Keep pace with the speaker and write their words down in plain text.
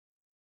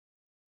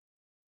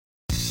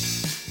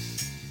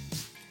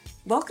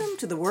Welcome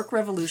to the Work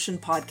Revolution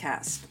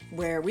podcast,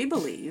 where we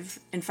believe,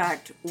 in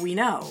fact, we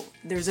know,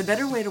 there's a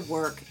better way to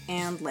work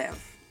and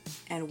live.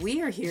 And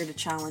we are here to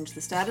challenge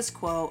the status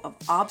quo of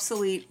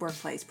obsolete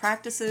workplace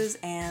practices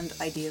and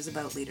ideas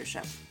about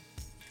leadership.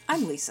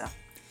 I'm Lisa.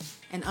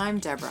 And I'm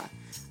Deborah.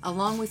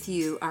 Along with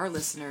you, our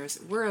listeners,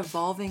 we're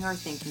evolving our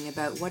thinking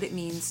about what it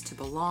means to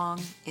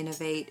belong,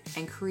 innovate,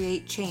 and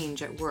create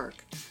change at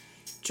work.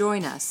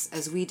 Join us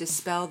as we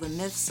dispel the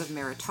myths of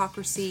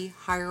meritocracy,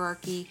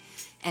 hierarchy,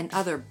 and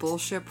other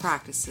bullshit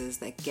practices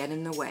that get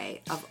in the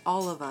way of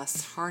all of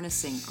us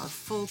harnessing our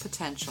full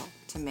potential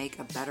to make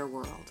a better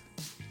world.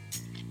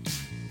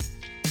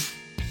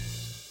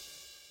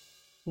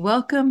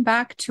 Welcome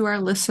back to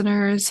our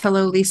listeners.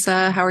 Hello,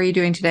 Lisa. How are you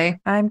doing today?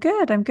 I'm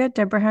good.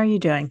 Deborah, how are you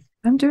doing?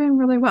 I'm doing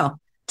really well.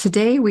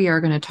 Today, we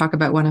are going to talk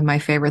about one of my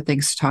favorite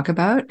things to talk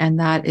about, and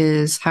that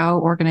is how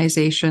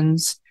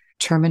organizations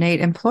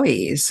terminate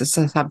employees. This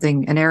is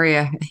an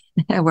area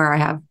where I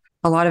have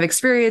a lot of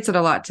experience and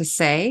a lot to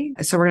say.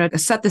 So we're going to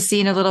set the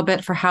scene a little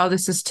bit for how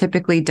this is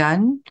typically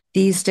done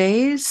these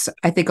days.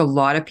 I think a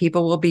lot of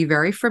people will be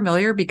very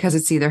familiar because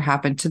it's either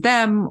happened to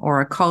them or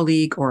a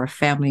colleague or a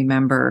family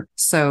member.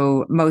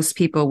 So most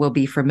people will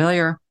be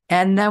familiar.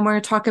 And then we're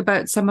going to talk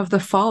about some of the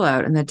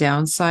fallout and the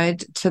downside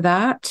to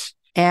that,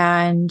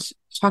 and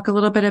talk a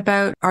little bit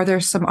about, are there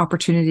some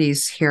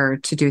opportunities here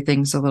to do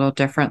things a little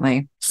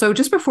differently? So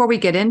just before we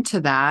get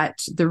into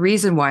that, the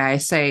reason why I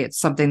say it's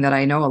something that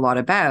I know a lot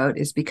about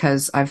is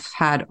because I've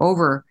had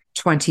over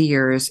 20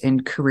 years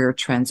in career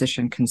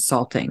transition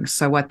consulting.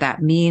 So what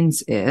that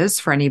means is,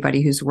 for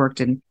anybody who's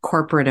worked in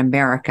corporate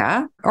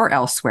America or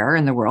elsewhere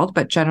in the world,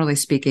 but generally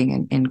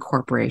speaking in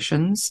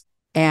corporations,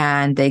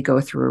 and they go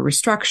through a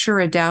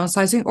restructure, a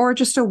downsizing, or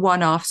just a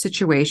one-off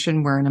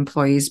situation where an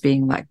employee is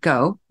being let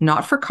go,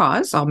 not for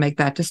cause, I'll make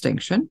that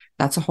distinction.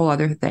 That's a whole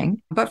other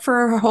thing, but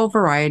for a whole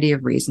variety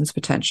of reasons,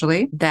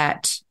 potentially,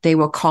 that they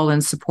will call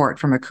in support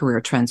from a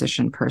career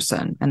transition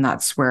person. And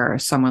that's where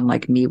someone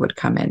like me would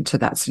come into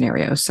that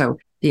scenario. So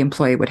the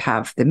employee would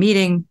have the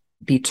meeting,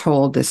 be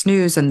told this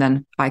news, and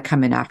then I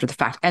come in after the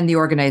fact. And the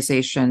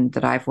organization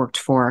that I've worked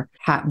for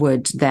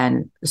would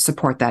then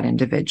support that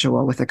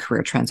individual with a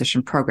career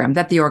transition program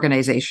that the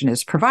organization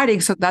is providing.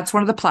 So that's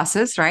one of the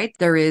pluses, right?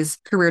 There is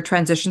career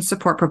transition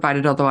support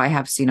provided, although I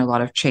have seen a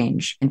lot of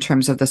change in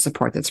terms of the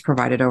support that's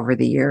provided over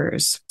the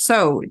years.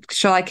 So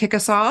shall I kick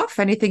us off?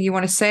 Anything you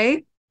want to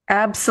say?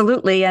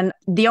 Absolutely. And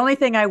the only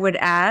thing I would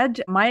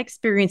add, my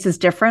experience is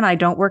different. I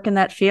don't work in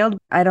that field.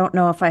 I don't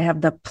know if I have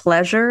the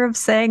pleasure of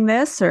saying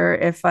this or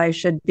if I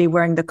should be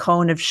wearing the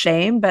cone of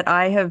shame, but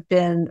I have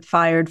been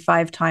fired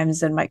 5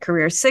 times in my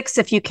career. 6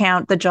 if you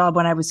count the job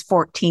when I was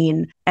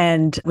 14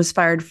 and was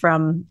fired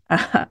from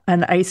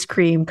an ice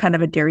cream, kind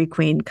of a Dairy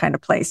Queen kind of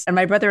place. And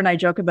my brother and I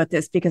joke about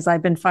this because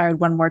I've been fired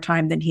one more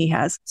time than he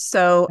has.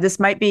 So this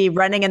might be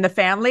running in the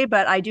family,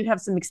 but I do have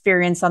some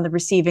experience on the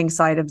receiving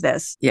side of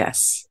this.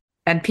 Yes.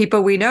 And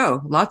people we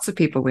know, lots of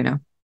people we know.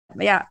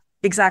 Yeah,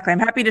 exactly. I'm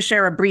happy to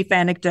share a brief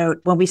anecdote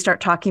when we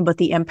start talking about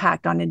the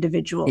impact on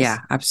individuals. Yeah,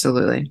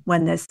 absolutely.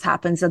 When this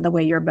happens in the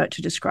way you're about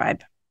to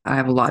describe. I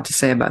have a lot to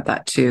say about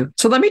that too.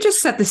 So let me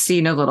just set the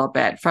scene a little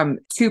bit from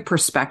 2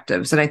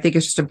 perspectives. And I think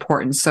it's just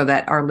important so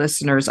that our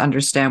listeners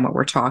understand what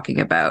we're talking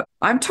about.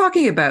 I'm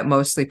talking about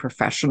mostly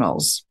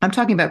professionals. I'm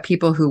talking about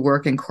people who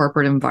work in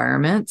corporate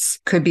environments,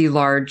 could be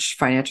large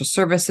financial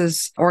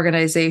services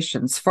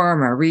organizations,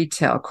 pharma,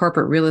 retail,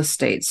 corporate real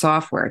estate,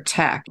 software,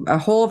 tech, a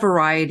whole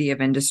variety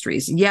of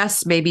industries.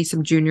 Yes, maybe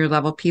some junior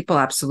level people,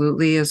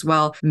 absolutely as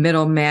well.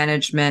 Middle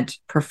management,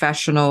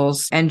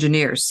 professionals,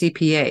 engineers,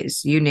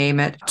 CPAs, you name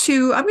it.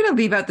 2, I'm going to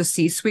leave out the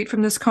C-suite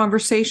from this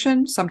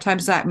conversation.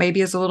 Sometimes that maybe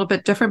is a little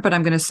bit different, but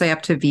I'm going to say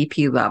up to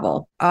VP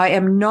level. I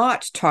am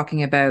not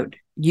talking about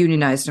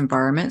unionized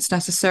environments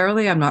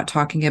necessarily. I'm not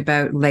talking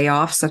about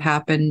layoffs that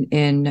happen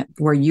in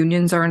where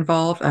unions are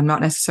involved. I'm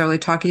not necessarily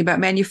talking about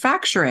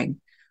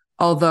manufacturing,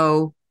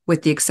 although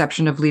with the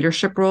exception of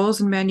leadership roles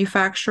in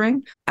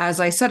manufacturing. As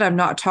I said, I'm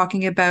not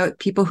talking about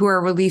people who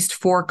are released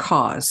for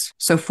cause.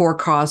 So for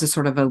cause is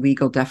sort of a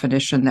legal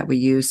definition that we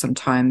use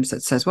sometimes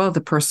that says, well,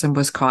 the person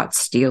was caught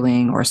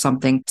stealing or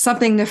something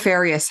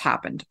nefarious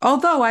happened.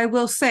 Although I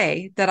will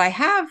say that I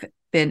have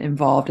been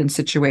involved in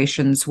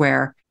situations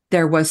where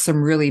there was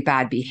some really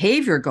bad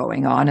behavior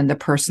going on and the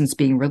person's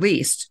being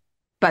released,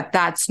 but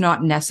that's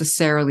not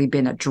necessarily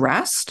been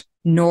addressed,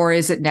 nor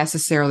is it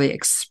necessarily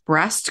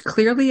expressed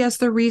clearly as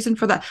the reason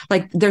for that.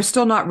 Like, they're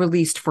still not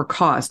released for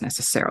cause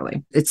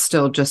necessarily. It's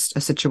still just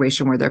a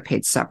situation where they're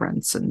paid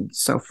severance and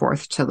so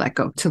forth to let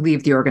go, to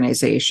leave the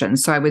organization.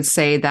 So I would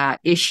say that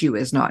issue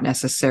is not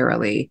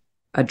necessarily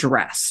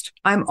addressed.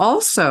 I'm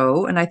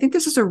also, and I think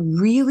this is a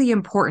really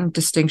important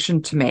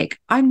distinction to make,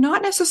 I'm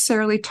not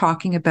necessarily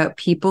talking about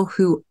people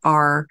who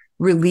are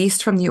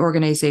released from the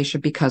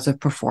organization because of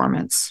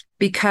performance.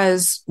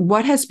 Because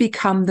what has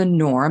become the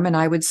norm, and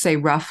I would say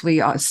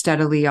roughly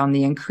steadily on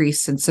the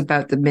increase since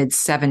about the mid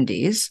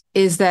 70s,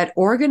 is that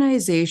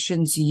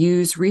organizations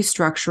use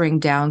restructuring,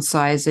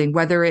 downsizing,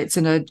 whether it's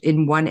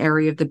in one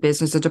area of the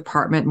business, a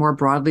department, more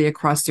broadly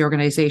across the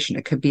organization.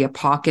 It could be a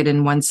pocket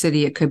in one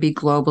city, it could be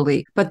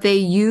globally, but they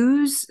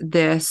use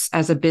this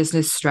as a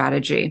business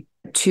strategy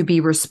to be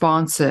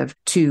responsive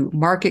to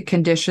market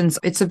conditions.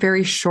 It's a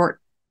very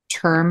short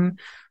term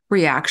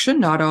reaction,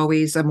 not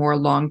always a more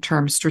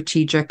long-term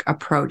strategic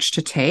approach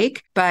to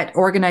take, but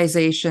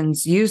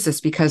organizations use this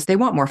because they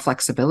want more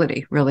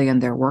flexibility really in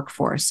their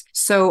workforce.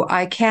 So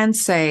I can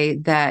say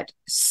that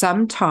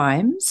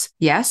sometimes,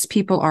 yes,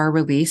 people are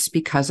released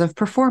because of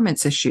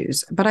performance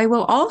issues, but I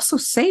will also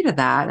say to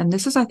that, and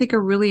this is, I think, a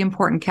really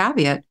important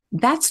caveat,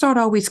 that's not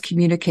always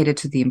communicated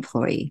to the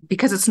employee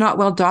because it's not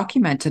well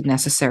documented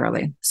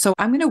necessarily. So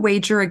I'm going to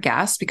wager a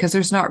guess because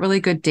there's not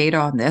really good data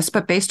on this,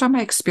 but based on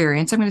my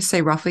experience, I'm going to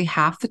say roughly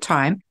half the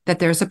time that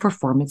there's a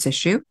performance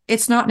issue.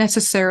 It's not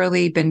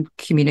necessarily been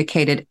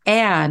communicated.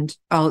 And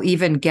I'll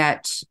even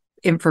get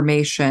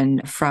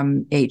information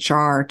from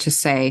HR to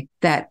say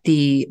that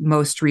the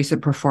most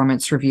recent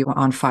performance review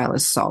on file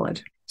is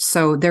solid.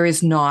 So there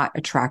is not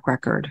a track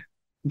record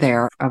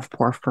there of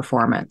poor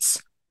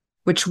performance,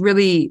 which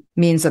really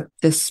means that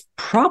this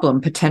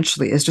problem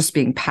potentially is just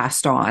being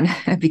passed on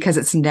because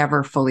it's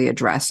never fully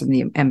addressed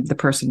and the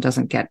person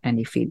doesn't get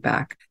any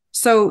feedback.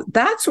 So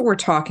that's what we're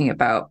talking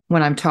about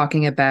when I'm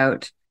talking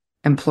about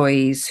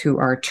employees who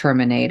are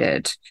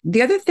terminated.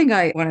 The other thing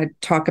I want to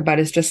talk about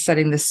is just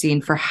setting the scene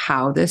for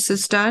how this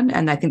is done.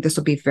 And I think this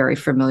will be very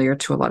familiar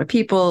to a lot of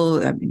people.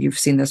 You've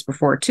seen this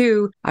before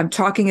too. I'm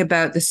talking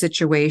about the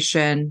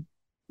situation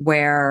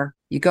where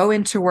you go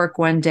into work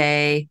one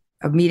day,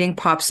 a meeting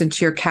pops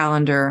into your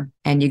calendar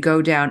and you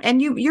go down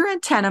and your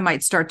antenna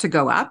might start to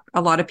go up.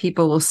 A lot of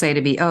people will say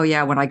to me, oh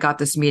yeah, when I got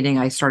this meeting,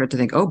 I started to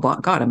think, oh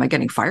God, am I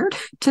getting fired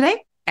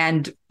today?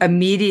 And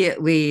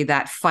immediately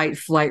that fight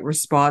flight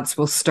response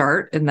will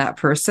start in that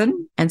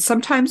person. And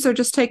sometimes they're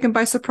just taken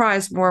by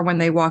surprise more when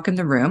they walk in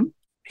the room.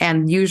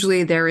 And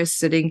usually there is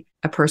sitting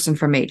a person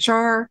from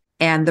HR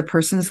and the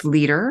person's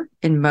leader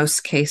in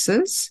most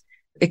cases.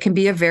 It can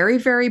be a very,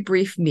 very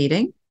brief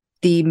meeting.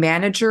 The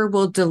manager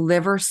will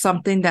deliver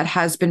something that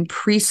has been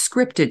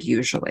pre-scripted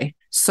usually.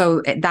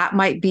 So that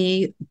might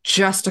be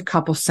just a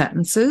couple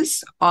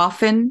sentences.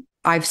 Often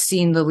I've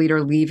seen the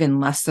leader leave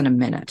in less than a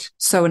minute.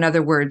 So in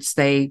other words,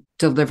 they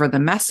deliver the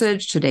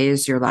message, today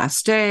is your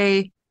last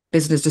day,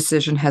 business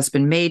decision has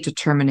been made to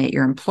terminate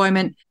your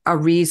employment. A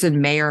reason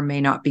may or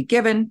may not be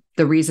given.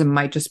 The reason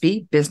might just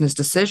be business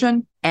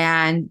decision,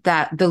 and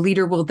that the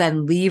leader will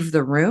then leave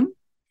the room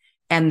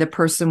and the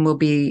person will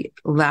be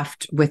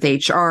left with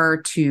HR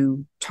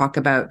to talk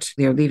about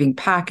their leaving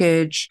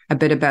package, a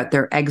bit about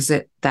their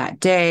exit that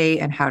day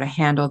and how to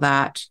handle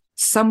that.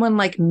 Someone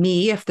like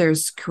me, if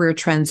there's career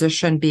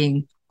transition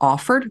being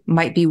offered,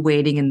 might be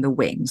waiting in the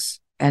wings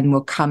and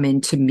will come in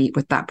to meet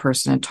with that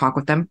person and talk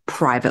with them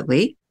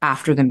privately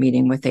after the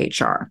meeting with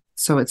HR.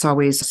 So it's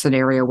always a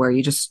scenario where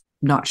you're just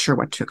not sure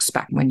what to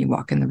expect when you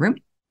walk in the room.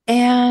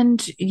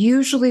 And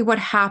usually what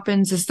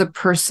happens is the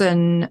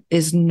person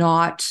is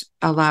not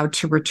allowed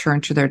to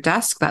return to their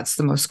desk. That's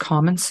the most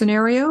common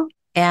scenario.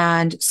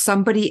 And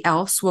somebody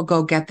else will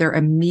go get their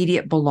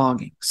immediate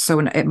belongings. So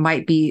it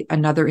might be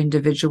another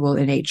individual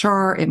in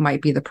HR. It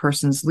might be the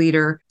person's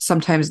leader.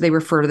 Sometimes they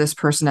refer to this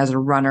person as a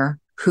runner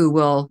who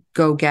will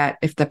go get,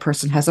 if the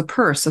person has a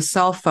purse, a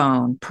cell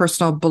phone,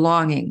 personal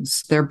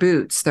belongings, their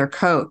boots, their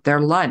coat, their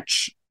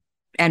lunch,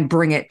 and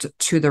bring it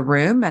to the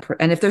room.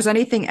 And if there's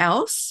anything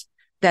else,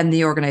 then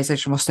the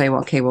organization will say, well,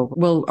 okay,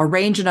 we'll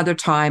arrange another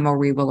time or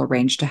we will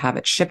arrange to have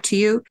it shipped to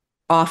you.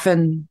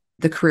 Often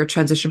the career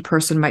transition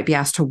person might be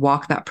asked to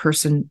walk that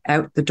person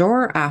out the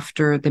door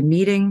after the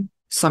meeting.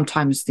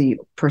 Sometimes the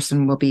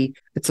person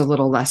it's a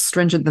little less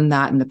stringent than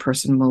that, and the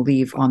person will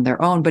leave on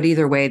their own. But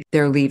either way,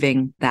 they're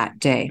leaving that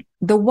day.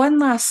 The one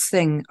last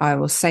thing I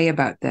will say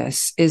about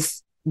this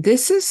is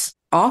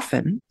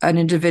often an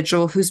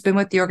individual who's been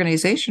with the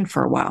organization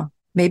for a while.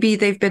 Maybe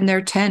they've been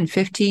there 10,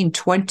 15,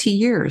 20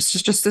 years.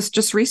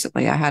 Just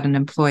recently, I had an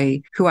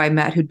employee who I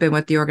met who'd been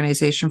with the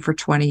organization for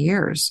 20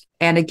 years.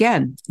 And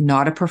again,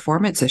 not a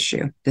performance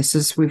issue.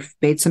 We've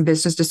made some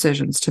business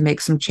decisions to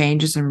make some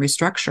changes and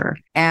restructure.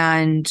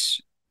 And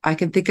I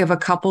can think of a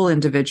couple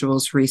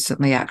individuals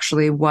recently,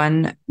 actually.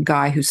 One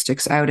guy who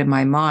sticks out in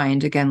my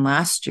mind, again,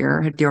 last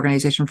year, had the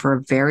organization for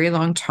a very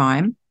long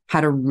time,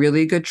 had a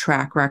really good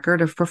track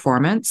record of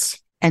performance,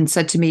 and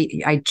said to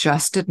me, I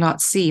just did not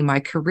see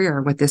my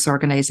career with this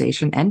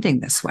organization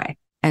ending this way.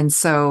 And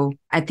so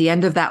at the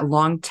end of that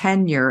long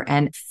tenure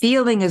and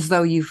feeling as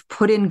though you've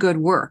put in good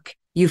work,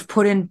 you've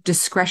put in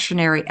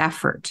discretionary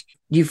effort,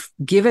 you've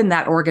given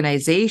that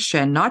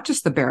organization not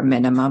just the bare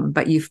minimum,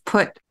 but you've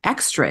put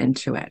extra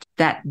into it,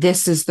 that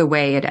this is the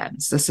way it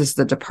ends. This is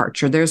the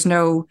departure. There's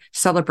no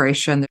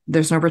celebration.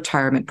 There's no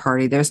retirement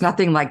party. There's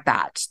nothing like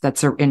that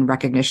that's in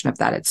recognition of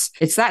that.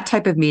 It's that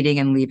type of meeting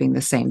and leaving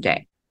the same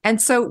day.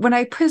 And so when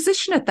I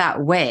position it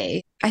that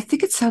way, I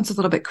think it sounds a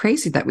little bit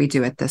crazy that we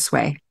do it this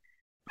way.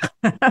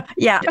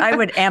 Yeah, I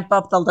would amp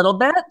up a little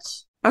bit.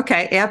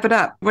 Okay, amp it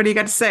up. What do you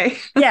got to say?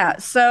 Yeah.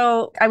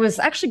 So I was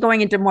actually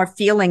going into more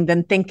feeling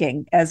than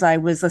thinking as I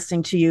was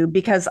listening to you,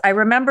 because I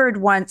remembered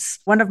once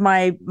one of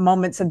my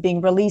moments of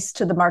being released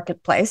to the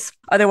marketplace,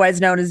 otherwise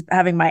known as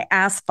having my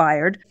ass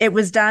fired. It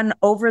was done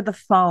over the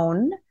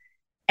phone.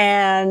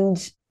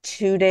 And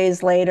 2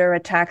 days later, a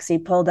taxi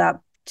pulled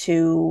up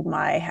to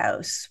my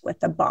house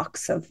with a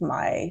box of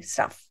my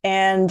stuff.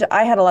 And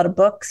I had a lot of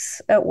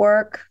books at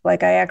work.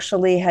 Like I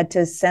actually had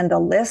to send a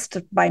list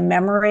by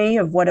memory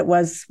of what it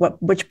was,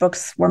 which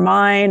books were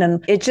mine.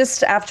 And it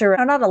just, after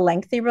not a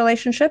lengthy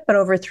relationship, but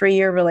over a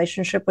 3-year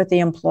relationship with the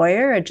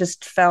employer, it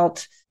just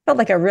felt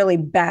like a really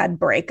bad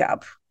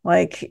breakup.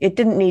 Like it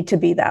didn't need to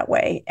be that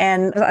way.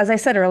 And as I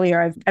said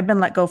earlier, I've been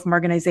let go from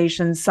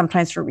organizations,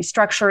 sometimes for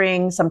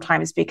restructuring,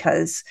 sometimes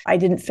because I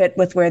didn't fit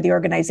with where the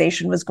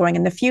organization was going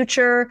in the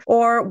future.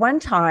 Or one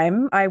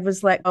time I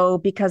was let go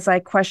because I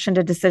questioned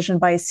a decision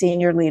by a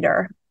senior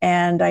leader.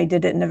 And I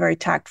did it in a very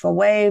tactful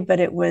way, but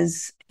it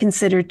was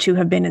considered to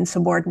have been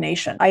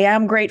insubordination. I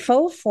am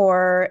grateful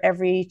for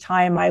every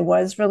time I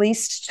was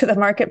released to the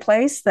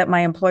marketplace that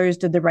my employers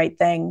did the right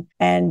thing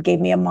and gave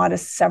me a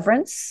modest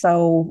severance.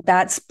 So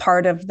that's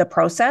part of the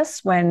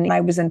process when I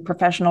was in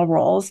professional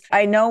roles.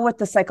 I know what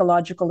the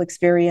psychological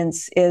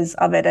experience is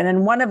of it. And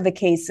in one of the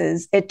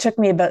cases, it took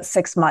me about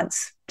 6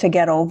 months to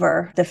get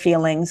over the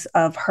feelings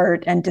of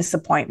hurt and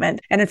disappointment.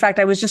 And in fact,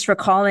 I was just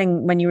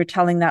recalling when you were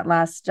telling that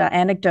last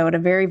anecdote, a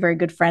very, very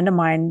good friend of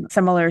mine,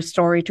 similar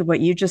story to what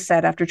you just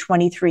said. After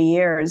 23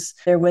 years,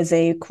 there was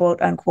a quote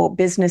unquote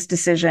business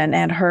decision,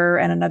 and her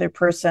and another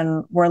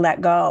person were let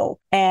go.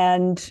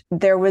 And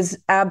there was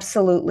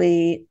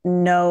absolutely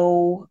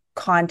no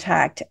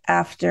contact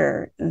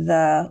after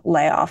the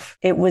layoff.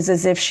 It was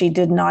as if she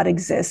did not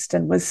exist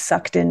and was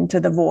sucked into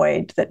the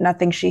void, that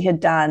nothing she had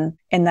done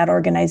in that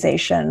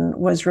organization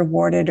was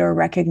rewarded or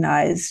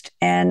recognized.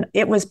 And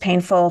it was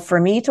painful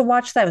for me to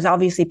watch that. It was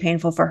obviously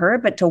painful for her,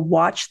 but to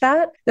watch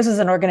that, this is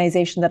an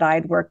organization that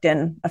I'd worked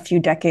in a few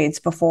decades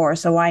before.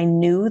 So I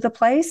knew the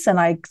place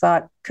and I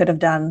thought could have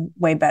done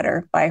way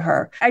better by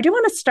her. I do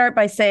want to start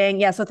by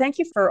saying, so thank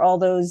you for all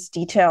those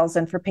details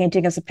and for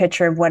painting us a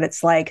picture of what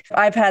it's like.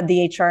 I've had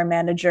the HR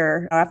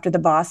manager, after the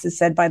boss has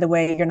said, by the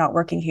way, you're not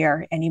working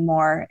here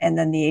anymore. And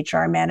then the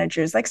HR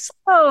manager is like,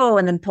 so,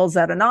 and then pulls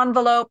out an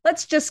envelope.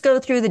 Let's just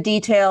go through the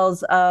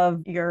details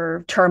of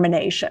your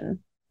termination.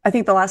 I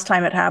think the last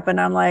time it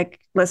happened, I'm like,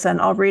 listen,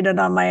 I'll read it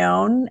on my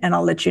own and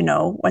I'll let you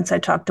know once I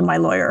talk to my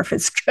lawyer if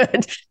it's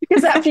good.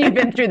 Because after you've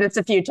been through this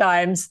a few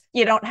times,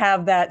 you don't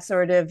have that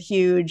sort of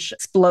huge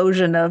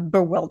explosion of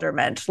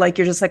bewilderment. Like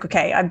you're just like,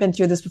 okay, I've been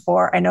through this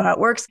before. I know how it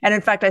works. And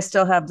in fact, I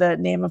still have the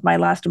name of my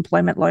last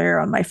employment lawyer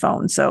on my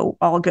phone. So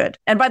all good.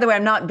 And by the way,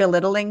 I'm not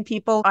belittling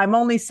people. I'm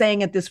only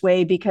saying it this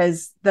way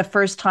because the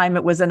first time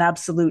it was an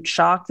absolute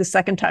shock. The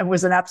second time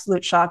was an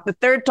absolute shock. The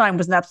third time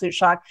was an absolute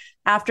shock.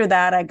 After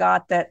that, I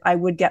got that I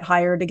would get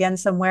hired again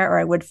somewhere or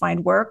I would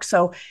find work.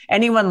 So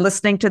anyone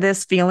listening to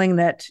this feeling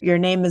that your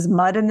name is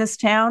mud in this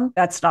town,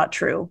 that's not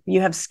true.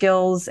 You have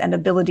skills and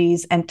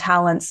abilities and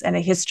talents and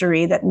a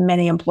history that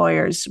many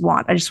employers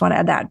want. I just want to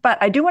add that. But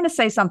I do want to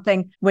say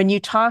something when you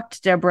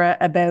talked, Deborah,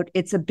 about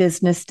it's a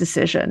business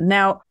decision.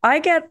 Now, I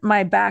get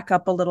my back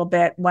up a little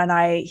bit when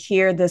I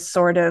hear this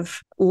sort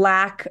of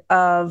lack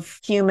of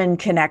human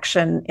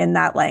connection in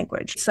that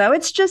language. So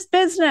it's just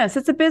business.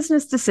 It's a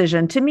business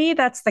decision. To me,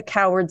 that's the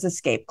coward's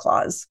escape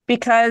clause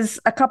because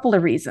a couple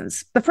of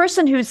reasons. The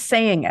person who's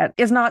saying it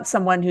is not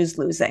someone who's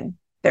losing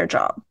their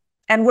job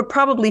and would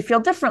probably feel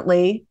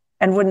differently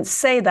and wouldn't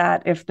say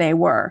that if they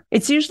were.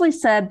 It's usually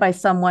said by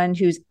someone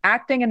who's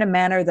acting in a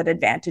manner that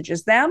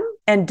advantages them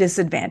and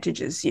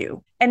disadvantages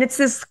you. And it's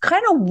this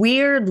kind of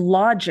weird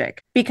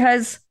logic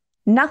because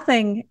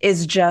nothing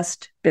is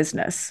just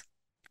business.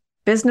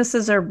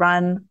 Businesses are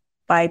run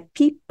by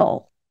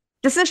people.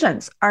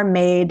 Decisions are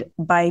made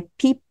by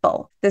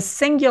people. The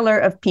singular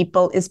of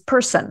people is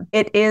person.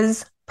 It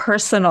is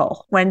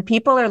personal. When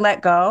people are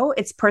let go,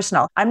 it's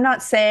personal. I'm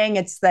not saying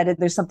it's that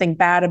there's something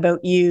bad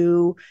about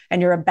you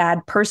and you're a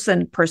bad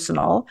person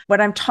personal. What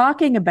I'm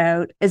talking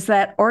about is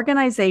that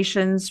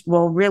organizations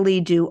will really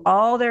do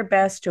all their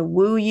best to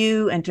woo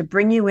you and to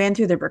bring you in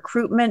through the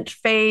recruitment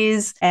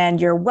phase,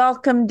 and you're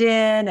welcomed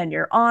in and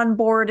you're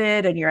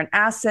onboarded and you're an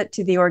asset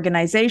to the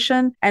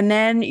organization. And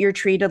then you're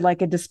treated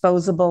like a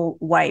disposable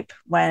wipe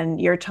when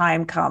your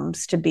time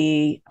comes to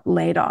be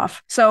laid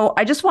off. So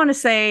I just want to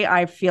say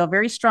I feel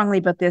very strongly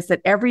about this,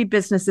 that every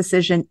business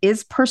decision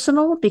is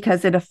personal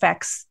because it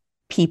affects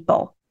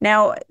people.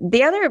 Now,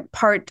 the other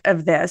part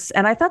of this,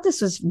 and I thought this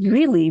was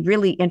really,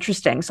 really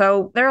interesting.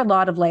 So there are a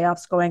lot of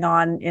layoffs going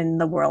on in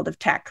the world of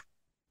tech,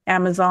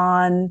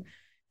 Amazon,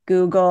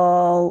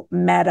 Google,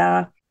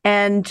 Meta.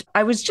 And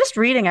I was just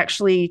reading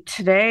actually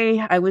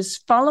today, I was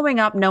following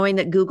up knowing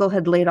that Google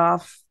had laid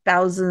off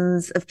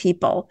thousands of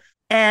people.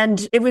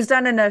 And it was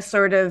done in a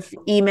sort of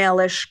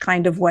emailish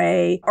kind of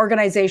way.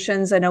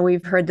 Organizations, I know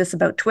we've heard this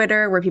about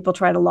Twitter, where people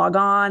try to log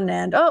on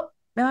and,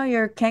 no,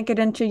 you can't get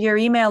into your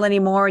email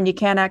anymore and you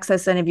can't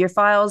access any of your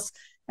files.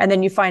 And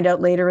then you find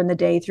out later in the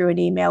day through an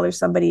email, or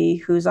somebody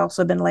who's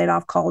also been laid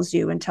off calls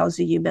you and tells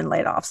you you've been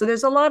laid off. So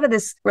there's a lot of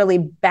this really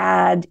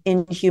bad,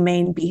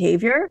 inhumane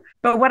behavior.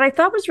 But what I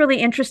thought was really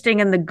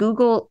interesting in the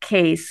Google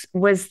case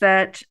was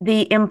that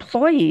the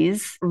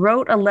employees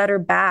wrote a letter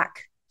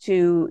back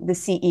to the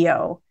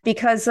CEO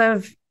because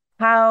of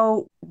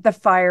how the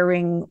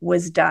firing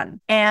was done.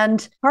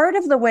 And part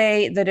of the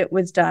way that it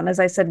was done, as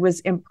I said,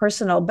 was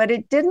impersonal, but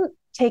it didn't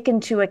take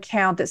into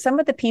account that some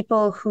of the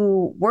people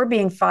who were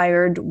being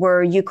fired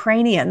were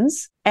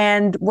Ukrainians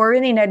and were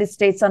in the United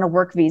States on a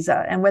work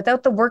visa. And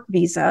without the work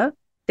visa,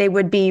 they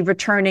would be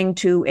returning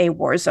to a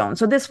war zone.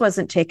 So this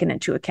wasn't taken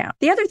into account.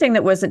 The other thing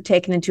that wasn't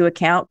taken into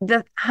account,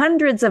 the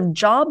hundreds of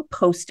job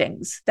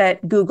postings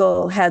that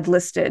Google had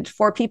listed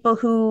for people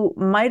who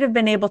might have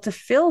been able to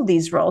fill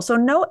these roles. So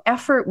no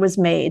effort was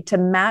made to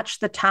match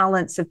the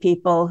talents of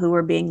people who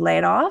were being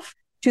laid off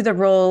to the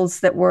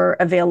roles that were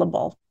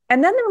available.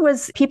 And then there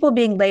was people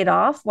being laid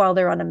off while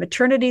they're on a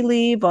maternity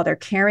leave, while they're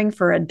caring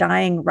for a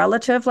dying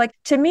relative. Like,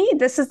 to me,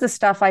 this is the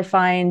stuff I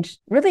find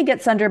really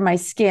gets under my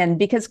skin,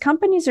 because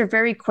companies are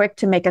very quick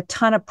to make a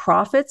ton of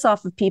profits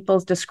off of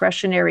people's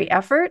discretionary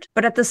effort.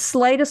 But at the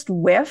slightest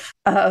whiff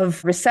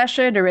of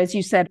recession, or as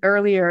you said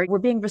earlier, we're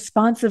being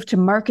responsive to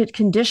market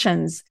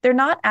conditions. They're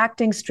not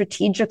acting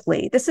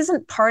strategically. This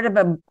isn't part of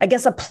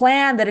a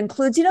plan that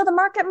includes, the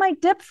market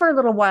might dip for a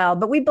little while,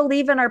 but we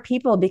believe in our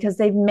people because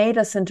they've made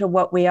us into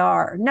what we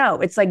are. No,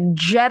 it's like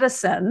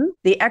jettison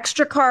the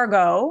extra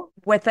cargo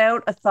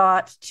without a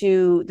thought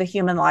to the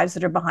human lives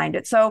that are behind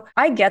it. So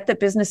I get that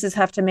businesses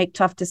have to make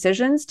tough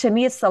decisions. To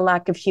me, it's the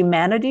lack of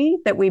humanity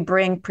that we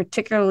bring,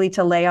 particularly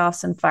to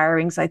layoffs and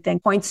firings, I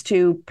think points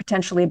to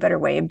potentially a better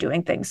way of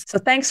doing things. So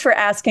thanks for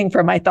asking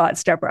for my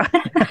thoughts, Deborah.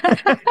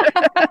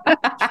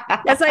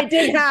 Yes, I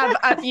did have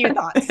a few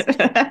thoughts.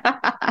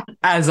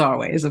 As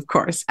always, of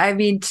course. I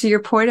mean, to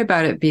your point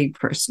about it being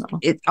personal,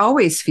 it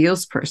always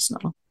feels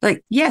personal.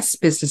 Like, yes,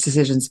 business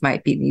decisions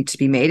might need to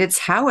be made. It's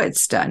how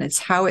it's done. It's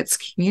how it's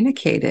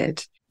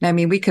communicated. I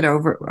mean, we could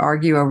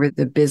argue over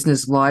the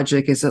business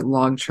logic. Is it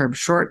long-term,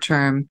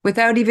 short-term,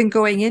 without even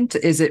going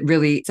into, is it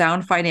really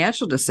sound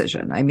financial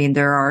decision? I mean,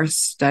 there are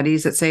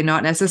studies that say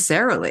not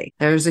necessarily.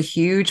 There's a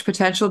huge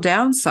potential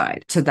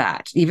downside to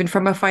that. Even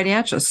from a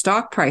financial,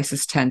 stock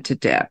prices tend to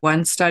dip.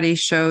 One study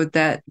showed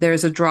that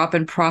there's a drop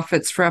in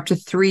profits for up to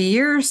 3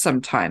 years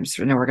sometimes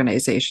in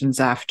organizations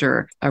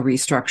after a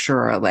restructure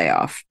or a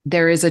layoff.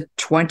 There is a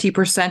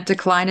 20%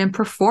 decline in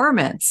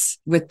performance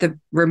with the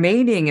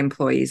remaining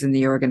employees in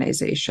the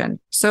organization.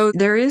 So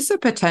there is a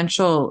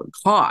potential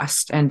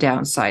cost and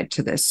downside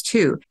to this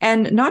too.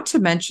 And not to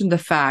mention the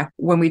fact,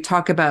 when we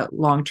talk about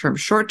long-term,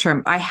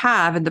 short-term, I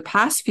have in the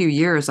past few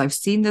years, I've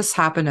seen this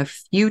happen a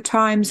few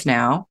times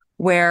now,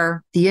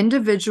 where the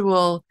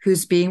individual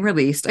who's being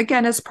released,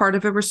 again, as part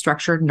of a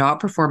restructure, not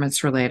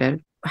performance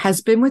related,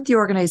 has been with the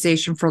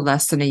organization for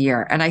less than a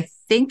year. And I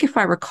think, if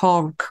I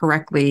recall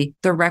correctly,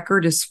 the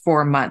record is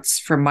 4 months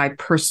from my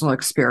personal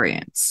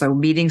experience. So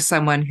meeting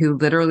someone who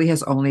literally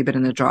has only been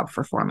in the job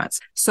for 4 months.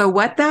 So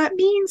what that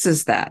means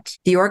is that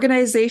the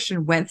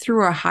organization went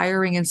through a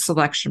hiring and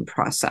selection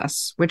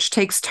process, which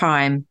takes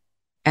time,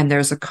 and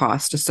there's a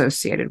cost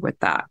associated with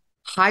that.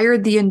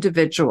 Hired the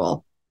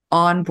individual,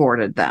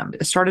 onboarded them,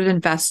 started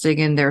investing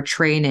in their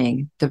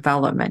training,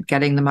 development,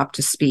 getting them up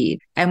to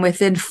speed. And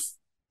within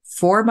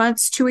 4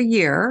 months to a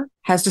year,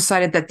 has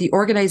decided that the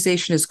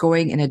organization is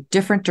going in a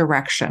different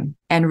direction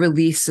and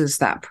releases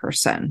that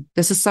person.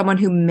 This is someone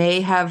who may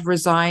have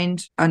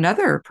resigned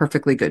another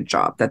perfectly good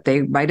job that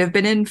they might have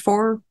been in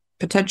for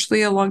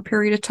potentially a long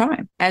period of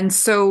time. And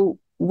so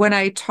when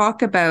I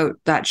talk about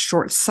that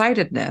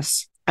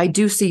short-sightedness, I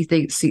do see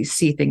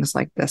things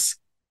like this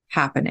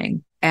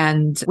happening.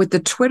 And with the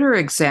Twitter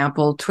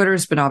example,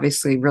 Twitter's been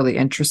obviously really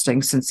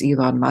interesting since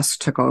Elon Musk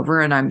took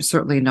over, and I'm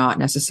certainly not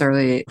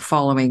necessarily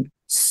following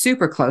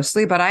super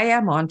closely, but I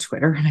am on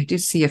Twitter and I do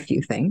see a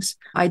few things.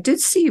 I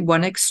did see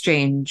one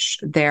exchange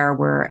there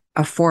where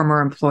a former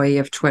employee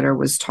of Twitter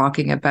was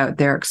talking about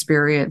their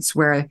experience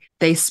where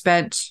they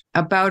spent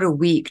about a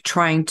week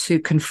trying to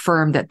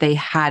confirm that they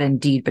had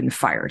indeed been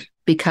fired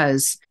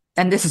because,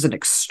 and this is an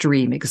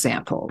extreme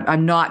example,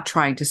 I'm not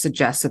trying to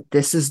suggest that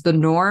this is the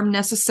norm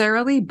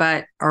necessarily,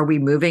 but are we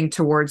moving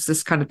towards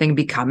this kind of thing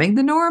becoming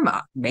the norm?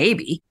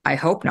 Maybe. I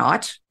hope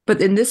not. But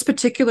in this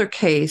particular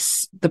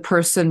case, the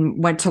person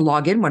went to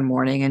log in one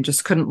morning and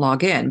just couldn't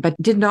log in, but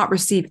did not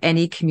receive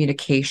any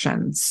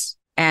communications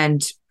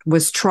and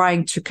was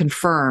trying to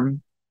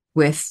confirm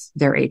with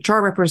their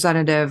HR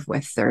representative,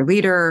 with their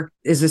leader,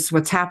 is this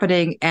what's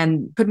happening?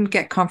 And couldn't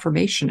get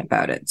confirmation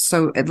about it.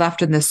 So it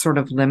left in this sort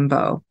of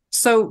limbo.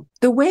 So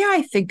the way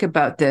I think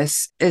about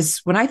this is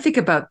when I think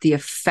about the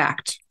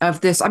effect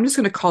of this, I'm just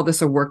going to call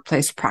this a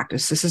workplace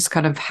practice. This is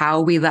kind of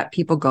how we let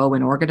people go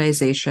in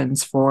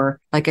organizations for,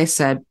 like I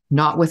said,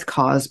 not with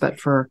cause, but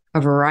for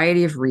a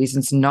variety of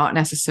reasons, not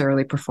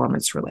necessarily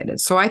performance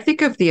related. So I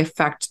think of the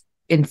effect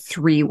in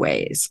three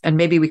ways. And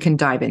maybe we can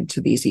dive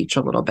into these each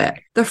a little bit.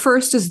 The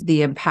first is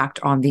the impact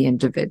on the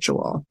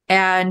individual.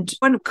 And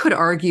one could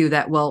argue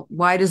that, well,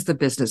 why does the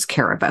business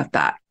care about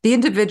that? The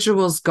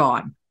individual's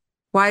gone.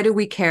 Why do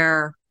we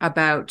care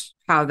about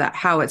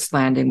how it's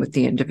landing with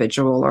the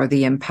individual or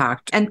the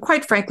impact? And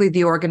quite frankly,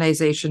 the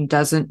organization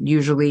doesn't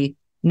usually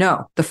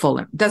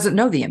doesn't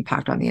know the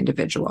impact on the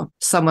individual.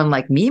 Someone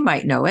like me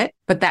might know it,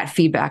 but that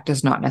feedback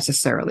doesn't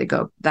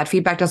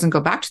go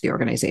back to the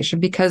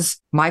organization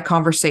because my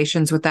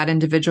conversations with that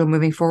individual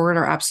moving forward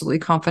are absolutely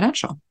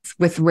confidential,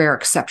 with rare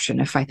exception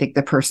if I think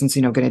the person's,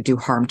 going to do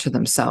harm to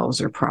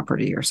themselves or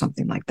property or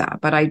something like that.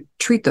 But I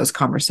treat those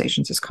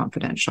conversations as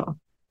confidential.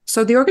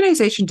 So the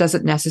organization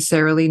doesn't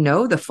necessarily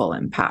know the full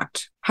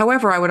impact.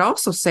 However, I would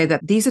also say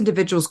that these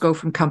individuals go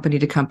from company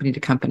to company to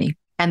company,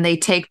 and they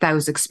take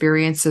those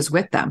experiences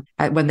with them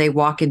when they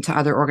walk into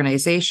other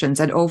organizations.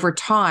 And over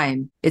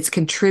time, it's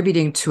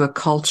contributing to a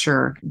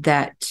culture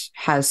that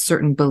has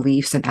certain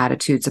beliefs and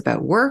attitudes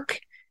about work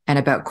and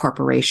about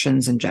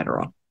corporations in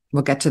general.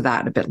 We'll get to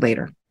that a bit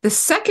later. The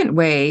second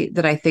way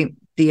that I think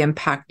the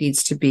impact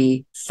needs to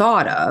be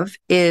thought of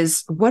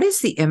is, what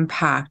is the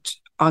impact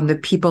on the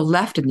people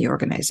left in the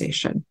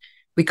organization?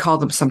 We call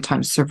them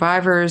sometimes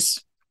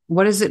survivors.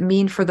 What does it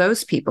mean for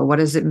those people? What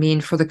does it mean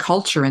for the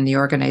culture in the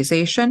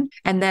organization?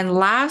 And then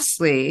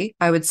lastly,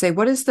 I would say,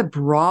 what is the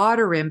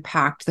broader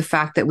impact? The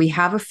fact that we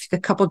have a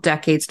couple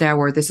decades now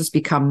where this has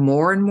become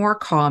more and more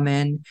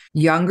common.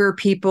 Younger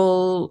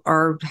people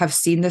have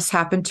seen this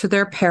happen to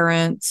their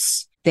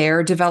parents.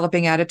 They're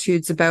developing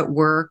attitudes about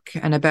work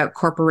and about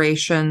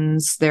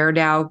corporations. They're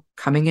now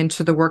coming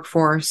into the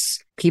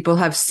workforce. People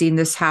have seen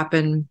this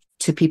happen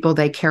to people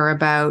they care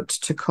about,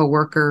 to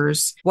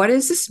coworkers. What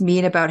does this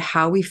mean about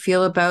how we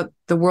feel about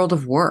the world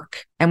of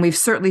work? And we've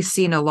certainly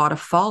seen a lot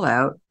of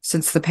fallout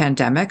since the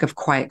pandemic of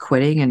quiet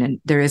quitting. And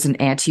there is an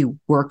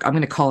anti-work, I'm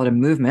going to call it a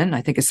movement.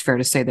 I think it's fair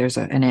to say there's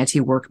an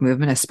anti-work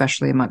movement,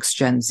 especially amongst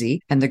Gen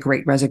Z and the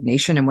Great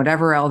Resignation and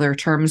whatever other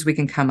terms we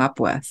can come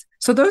up with.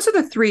 So those are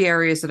the three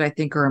areas that I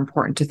think are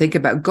important to think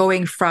about,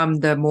 going from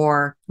the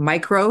more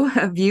micro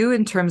view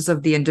in terms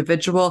of the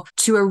individual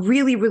to a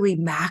really, really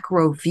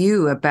macro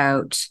view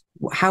about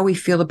how we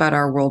feel about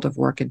our world of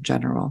work in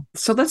general.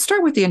 So let's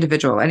start with the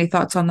individual. Any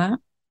thoughts on that?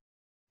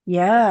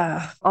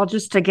 Yeah, I'll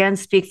just again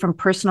speak from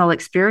personal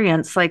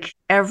experience. Like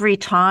every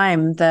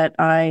time that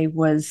I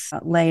was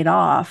laid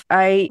off,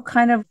 I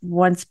kind of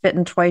once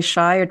bitten, twice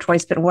shy, or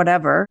twice bitten,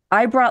 whatever.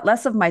 I brought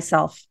less of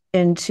myself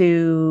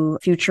into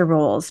future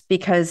roles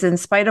because in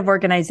spite of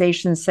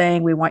organizations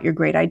saying, we want your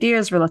great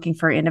ideas, we're looking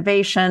for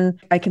innovation,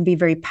 I can be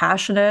very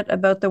passionate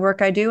about the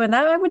work I do. And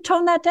that I would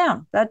tone that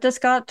down. That just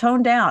got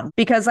toned down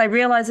because I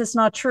realize it's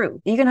not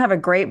true. You can have a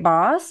great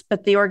boss,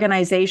 but the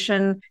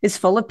organization is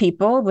full of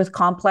people with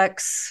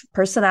complex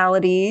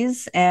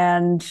personalities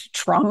and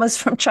traumas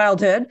from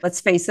childhood.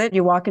 Let's face it,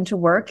 you walk into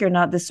work, you're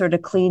not this sort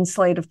of clean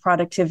slate of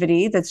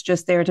productivity that's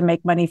just there to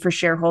make money for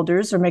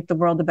shareholders or make the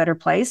world a better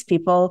place.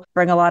 People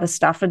bring a lot of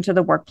stuff into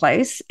the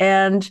workplace.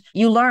 And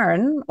you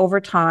learn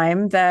over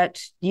time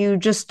that you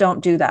just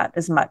don't do that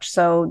as much.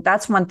 So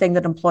that's one thing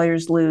that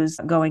employers lose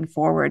going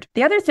forward.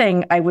 The other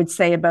thing I would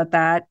say about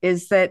that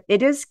is that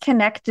it is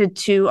connected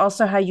to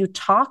also how you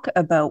talk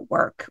about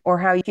work, or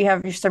how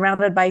you're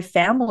surrounded by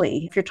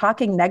family. If you're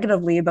talking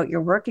negatively about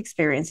your work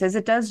experiences,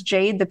 it does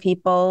jade the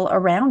people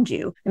around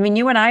you. I mean,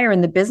 you and I are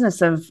in the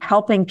business of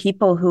helping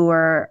people who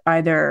are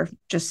either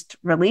just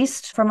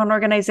released from an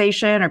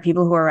organization or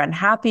people who are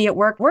unhappy at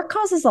work. Work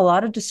causes a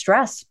lot of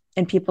distress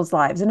in people's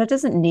lives, and it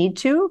doesn't need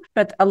to,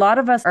 but a lot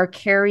of us are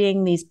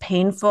carrying these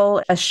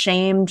painful,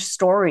 ashamed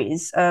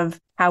stories of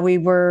how we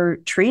were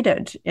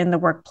treated in the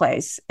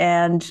workplace.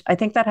 And I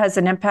think that has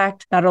an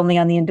impact not only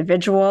on the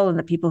individual and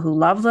the people who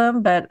love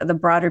them, but the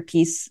broader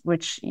piece,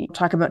 which you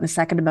talk about in a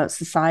second, about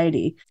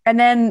society. And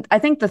then I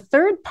think the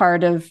third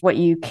part of what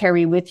you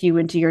carry with you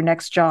into your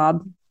next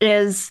job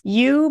is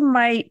you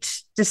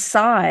might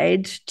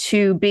decide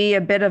to be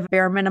a bit of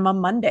bare minimum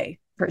Monday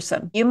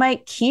person. You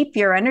might keep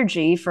your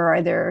energy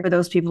for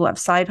those people who have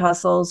side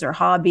hustles or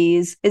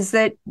hobbies, is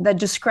that the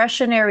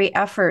discretionary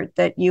effort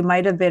that you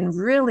might have been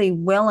really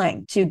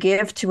willing to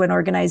give to an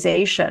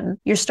organization,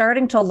 you're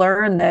starting to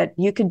learn that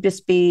you could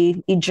just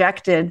be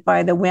ejected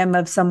by the whim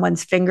of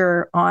someone's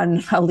finger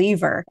on a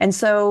lever. And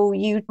so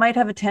you might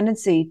have a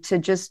tendency to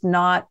just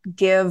not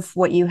give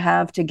what you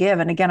have to give.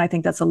 And again, I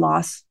think that's a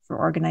loss for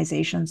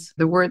organizations.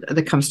 The word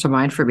that comes to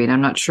mind for me, and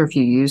I'm not sure if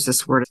you use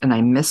this word and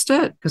I missed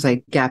it because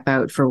I gap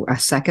out for a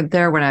second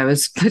there when I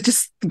was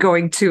just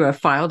going to a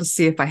file to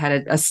see if I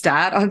had a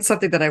stat on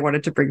something that I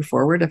wanted to bring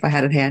forward, if I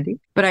had it handy.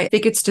 But I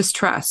think it's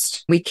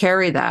distrust. We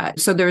carry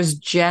that. So there's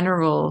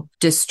general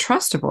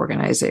distrust of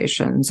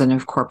organizations and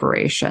of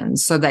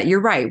corporations, so that you're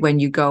right. When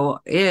you go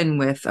in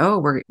with, oh,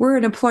 we're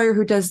an employer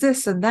who does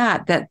this and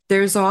that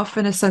there's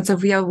often a sense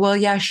of,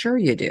 yeah, sure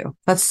you do.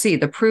 Let's see.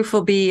 The proof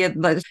will be,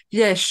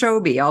 show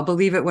me. I'll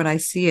believe it when I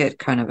see it,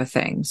 kind of a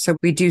thing. So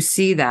we do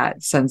see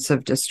that sense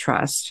of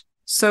distrust.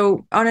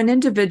 So, on an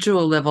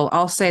individual level,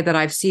 I'll say that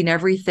I've seen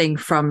everything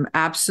from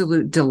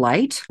absolute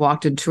delight.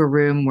 Walked into a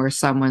room where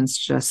someone's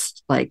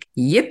just like,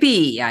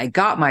 yippee, I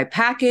got my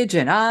package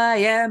and I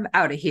am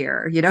out of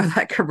here. You know,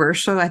 that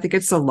commercial, I think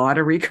it's a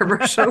lottery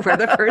commercial where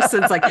the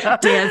person's like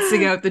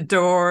dancing out the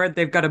door.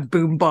 They've got a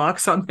boom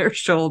box on their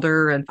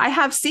shoulder. And I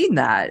have seen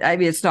that. I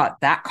mean, it's not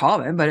that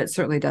common, but it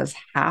certainly does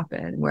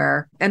happen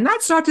and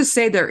that's not to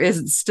say there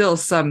isn't still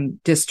some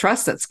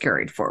distrust that's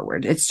carried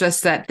forward. It's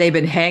just that they've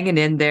been hanging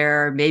in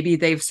there. Maybe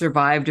they've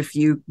survived a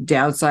few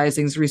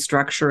downsizings,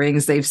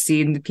 restructurings. They've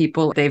seen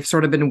people, they've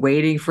sort of been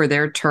waiting for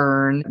their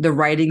turn. The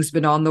writing's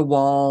been on the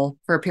wall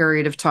for a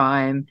period of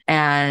time,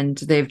 and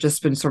they've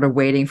just been sort of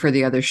waiting for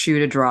the other shoe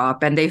to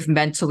drop, and they've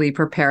mentally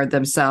prepared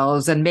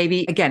themselves. And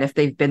maybe, again, if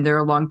they've been there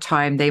a long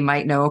time, they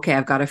might know, okay,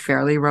 I've got a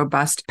fairly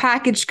robust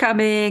package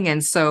coming.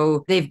 And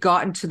so they've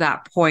gotten to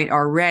that point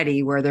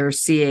already where they're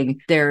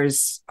seeing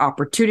there's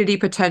opportunity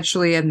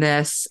potentially in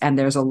this, and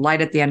there's a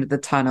light at the end of the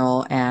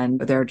tunnel, and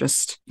they're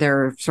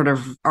sort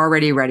of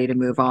already ready to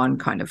move on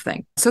kind of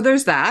thing. So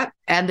there's that.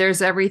 And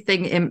there's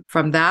everything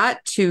from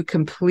that to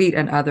complete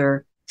and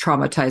utter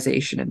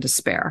traumatization and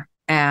despair.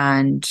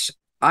 And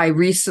I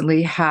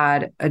recently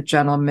had a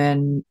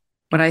gentleman,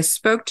 when I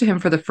spoke to him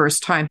for the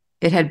first time,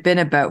 it had been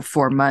about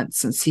 4 months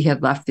since he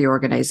had left the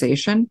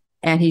organization.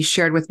 And he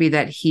shared with me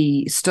that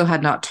he still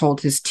had not told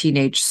his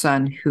teenage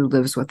son who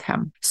lives with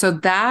him. So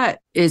that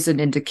is an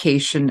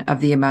indication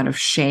of the amount of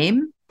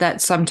shame that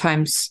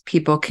sometimes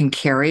people can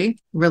carry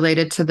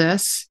related to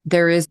this.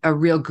 There is a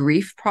real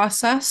grief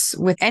process.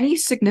 With any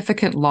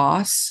significant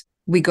loss,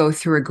 we go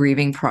through a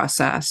grieving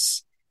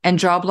process. And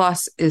job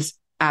loss is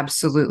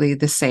absolutely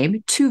the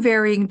same to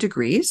varying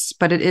degrees,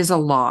 but it is a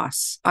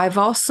loss. I've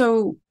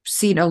also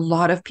seen a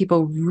lot of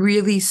people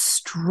really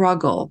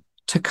struggle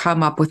to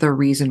come up with a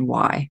reason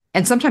why.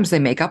 And sometimes they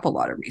make up a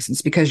lot of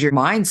reasons because your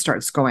mind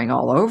starts going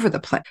all over the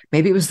place.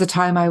 Maybe it was the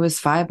time I was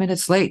 5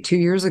 minutes late 2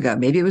 years ago.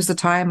 Maybe it was the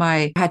time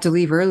I had to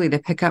leave early to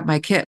pick up my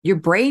kid. Your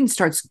brain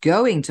starts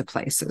going to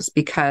places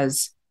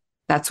because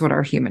that's what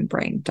our human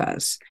brain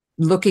does,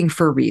 looking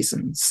for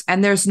reasons.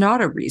 And there's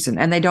not a reason,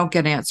 and they don't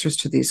get answers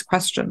to these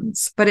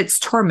questions, but it's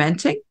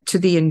tormenting to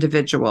the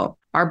individual.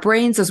 Our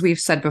brains, as we've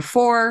said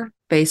before,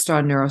 based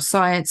on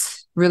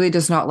neuroscience, really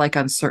does not like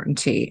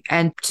uncertainty.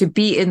 And to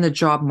be in the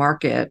job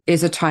market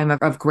is a time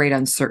of great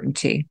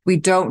uncertainty. We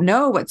don't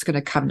know what's going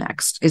to come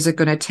next. Is it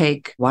going to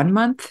take 1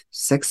 month,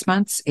 6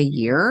 months, a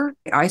year?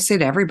 I say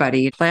to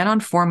everybody, plan on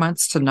 4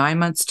 months to 9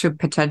 months to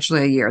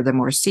potentially a year. The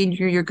more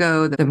senior you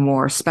go, the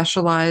more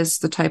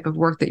specialized the type of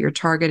work that you're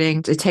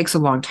targeting. It takes a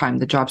long time.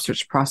 The job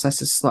search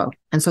process is slow.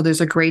 And so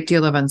there's a great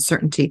deal of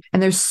uncertainty.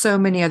 And there's so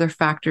many other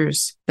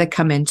factors that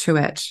come into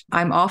it.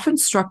 I'm often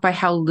struck by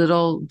how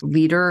little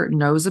leader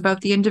knows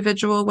about the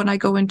individual when I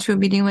go into a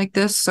meeting like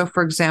this. So,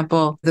 for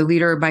example, the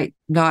leader might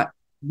not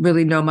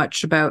really know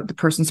much about the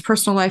person's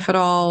personal life at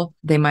all.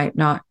 They might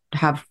not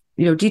have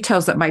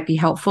details that might be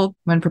helpful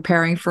when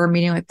preparing for a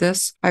meeting like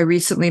this. I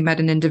recently met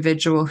an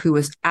individual who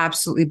was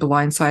absolutely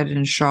blindsided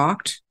and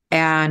shocked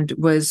and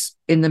was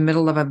in the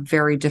middle of a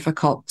very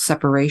difficult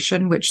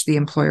separation, which the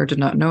employer did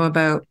not know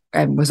about,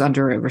 and was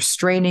under a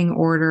restraining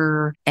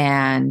order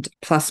and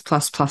plus,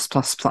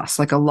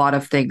 like a lot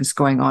of things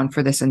going on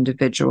for this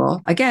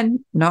individual.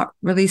 Again, not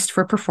released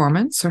for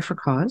performance or for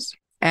cause.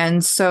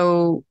 And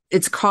so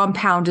it's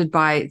compounded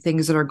by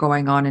things that are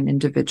going on in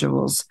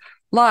individuals'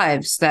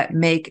 lives that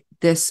make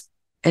this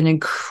an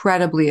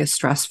incredibly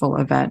stressful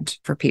event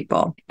for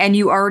people. And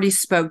you already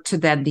spoke to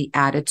then the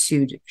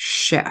attitude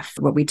shift,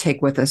 what we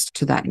take with us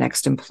to that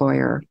next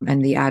employer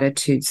and the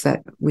attitudes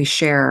that we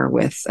share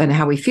with and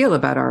how we feel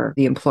about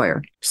the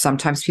employer.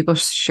 Sometimes people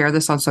share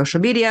this on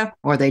social media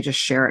or they just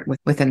share it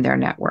within their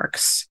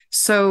networks.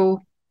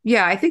 So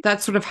yeah, I think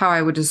that's sort of how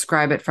I would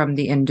describe it from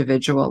the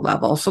individual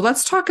level. So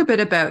let's talk a bit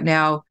about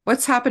now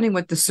what's happening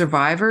with the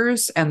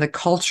survivors and the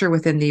culture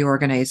within the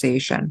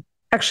organization.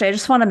 Actually, I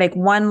just want to make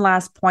one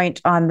last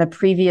point on the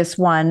previous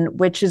one,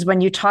 which is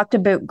when you talked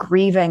about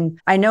grieving.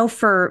 I know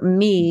for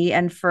me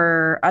and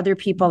for other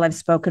people I've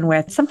spoken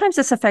with, sometimes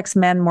this affects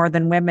men more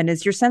than women,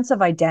 is your sense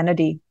of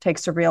identity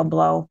takes a real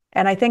blow.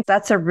 And I think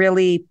that's a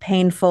really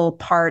painful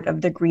part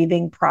of the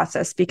grieving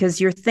process because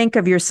you think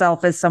of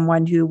yourself as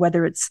someone who,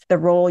 whether it's the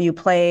role you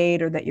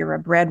played or that you're a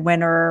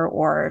breadwinner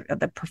or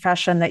the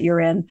profession that you're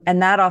in,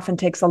 and that often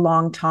takes a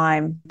long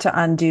time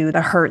to undo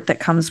the hurt that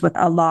comes with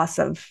a loss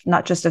of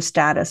not just of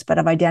status, but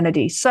of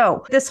identity.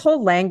 So this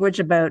whole language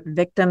about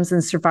victims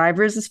and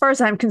survivors, as far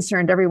as I'm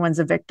concerned, everyone's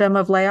a victim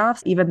of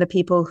layoffs, even the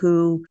people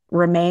who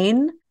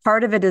remain.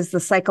 Part of it is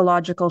the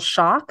psychological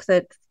shock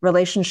that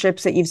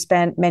relationships that you've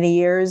spent many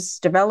years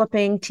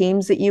developing,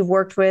 teams that you've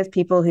worked with,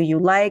 people who you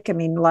like. I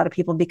mean, a lot of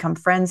people become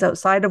friends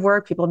outside of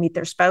work. People meet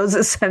their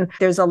spouses, and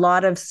there's a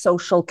lot of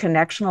social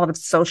connection, a lot of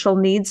social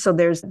needs. So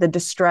there's the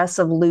distress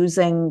of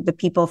losing the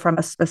people from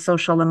a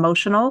social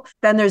emotional.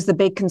 Then there's the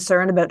big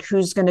concern about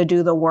who's going to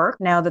do the work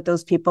now that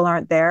those people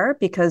aren't there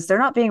because they're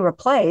not being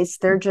replaced.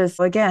 They're just,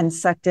 again,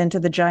 sucked into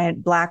the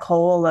giant black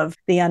hole of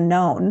the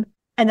unknown.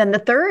 And then the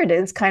third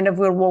is kind of,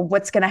 well,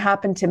 what's going to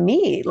happen to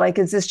me? Like,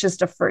 is this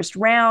just a first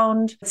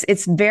round?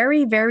 It's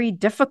very, very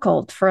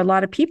difficult for a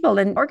lot of people.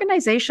 And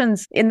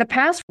organizations in the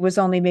past was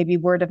only maybe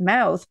word of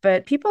mouth,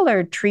 but people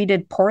are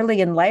treated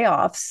poorly in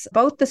layoffs.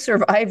 Both the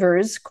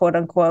survivors, quote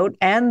unquote,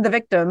 and the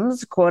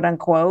victims, quote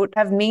unquote,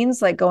 have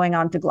means like going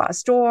on to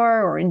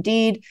Glassdoor or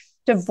Indeed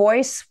to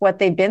voice what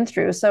they've been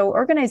through. So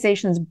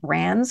organizations'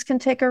 brands can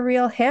take a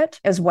real hit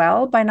as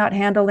well by not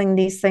handling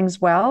these things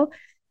well.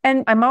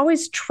 And I'm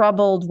always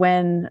troubled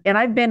and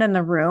I've been in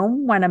the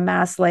room when a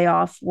mass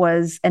layoff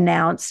was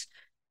announced.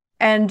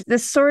 And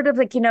this sort of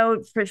like,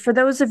 for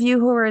those of you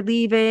who are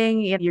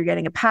leaving, you're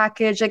getting a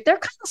package, like they're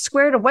kind of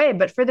squared away.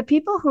 But for the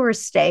people who are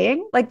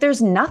staying, like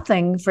there's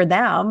nothing for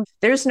them.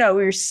 There's no,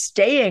 you're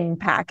staying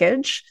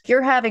package. If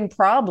you're having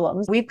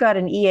problems, we've got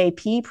an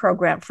EAP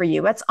program for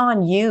you. It's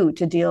on you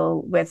to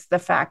deal with the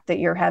fact that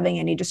you're having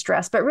any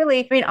distress. But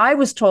really, I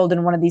was told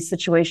in one of these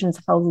situations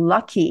how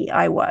lucky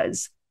I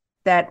was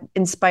that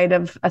in spite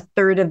of a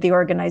third of the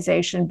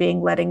organization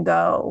being letting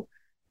go,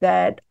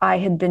 that I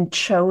had been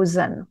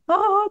chosen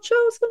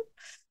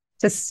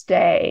to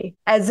stay,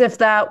 as if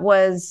that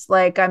was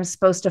like I'm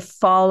supposed to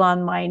fall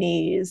on my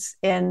knees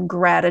in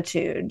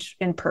gratitude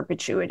in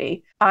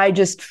perpetuity. I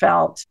just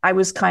felt I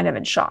was kind of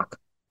in shock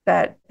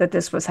that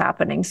this was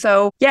happening.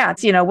 So yeah,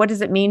 it's, what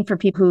does it mean for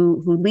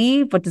people who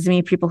leave? What does it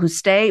mean for people who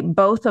stay?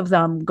 Both of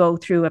them go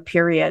through a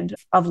period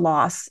of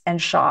loss and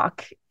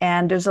shock,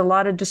 and there's a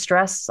lot of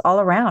distress all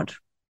around.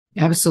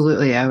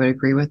 Absolutely. I would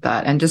agree with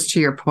that. And just to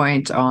your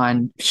point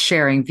on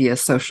sharing via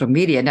social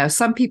media. Now,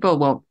 some people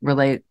won't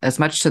relate as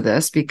much to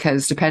this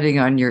because depending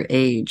on your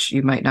age,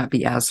 you might not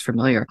be as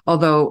familiar.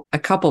 Although a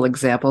couple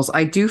examples,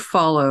 I do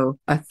follow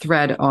a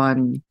thread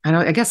on,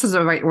 I guess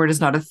the right word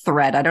is not a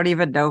thread. I don't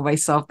even know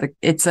myself.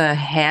 It's a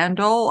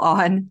handle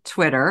on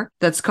Twitter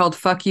that's called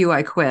Fuck You,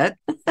 I Quit.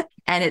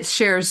 And it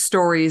shares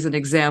stories and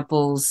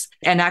examples.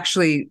 And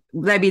actually,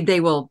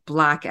 they will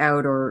black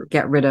out or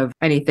get rid of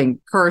anything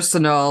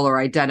personal or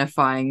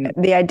identifying.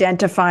 The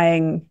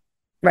identifying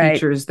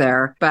features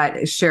there,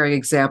 but sharing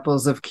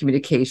examples of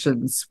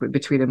communications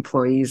between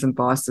employees and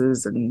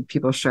bosses and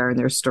people sharing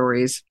their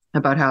stories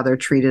about how they're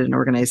treated in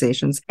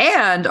organizations.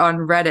 And on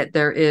Reddit,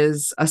 there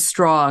is a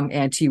strong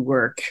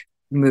anti-work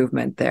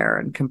movement there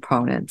and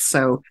components.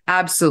 So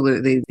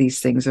absolutely, these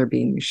things are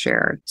being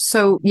shared.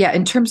 So yeah,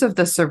 in terms of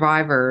the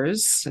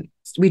survivors,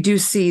 we do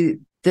see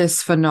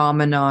this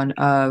phenomenon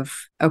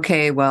of,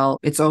 okay, well,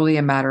 it's only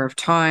a matter of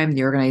time.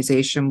 The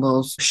organization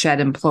will shed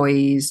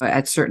employees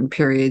at certain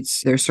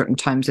periods. There's certain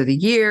times of the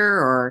year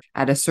or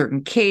at a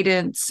certain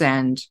cadence.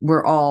 And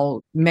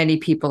many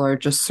people are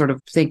just sort of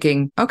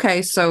thinking,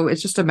 okay, so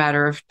it's just a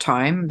matter of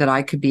time that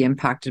I could be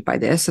impacted by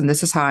this. And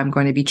this is how I'm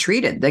going to be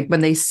treated. Like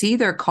when they see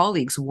their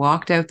colleagues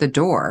walked out the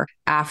door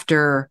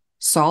after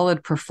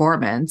solid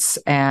performance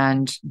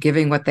and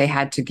giving what they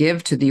had to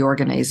give to the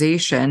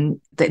organization,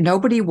 that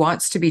nobody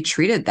wants to be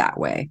treated that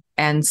way.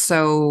 And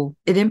so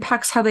it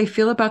impacts how they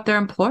feel about their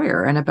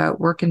employer and about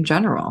work in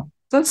general.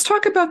 Let's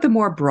talk about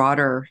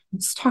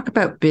let's talk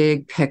about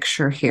big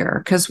picture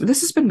here, because this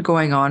has been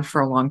going on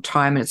for a long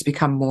time and it's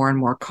become more and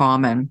more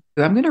common.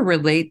 I'm going to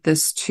relate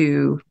this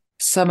to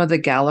some of the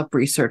Gallup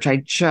research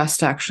I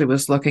just actually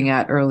was looking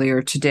at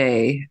earlier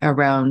today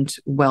around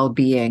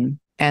well-being.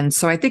 And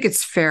so I think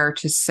it's fair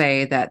to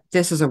say that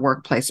this is a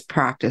workplace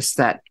practice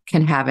that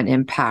can have an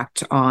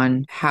impact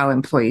on how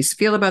employees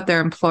feel about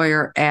their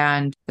employer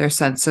and their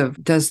sense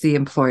of, does the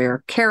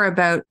employer care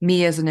about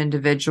me as an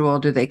individual?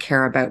 Do they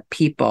care about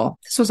people?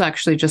 This was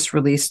actually just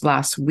released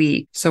last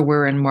week. So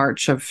we're in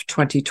March of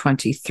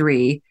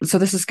 2023. So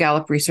this is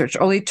Gallup research.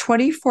 Only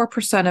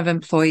 24% of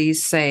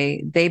employees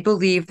say they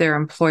believe their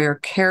employer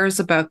cares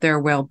about their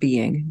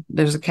well-being.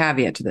 There's a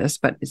caveat to this,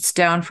 but it's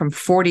down from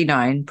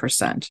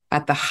 49%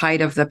 at the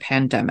height of the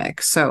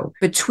pandemic. So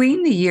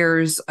between the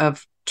years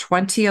of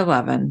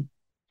 2011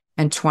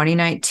 and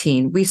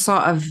 2019, we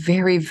saw a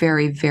very,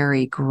 very,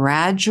 very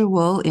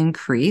gradual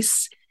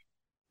increase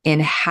in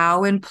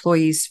how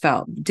employees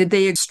felt. Did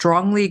they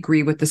strongly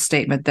agree with the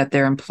statement that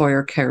their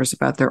employer cares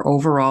about their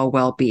overall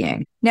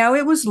well-being? Now,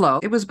 it was low.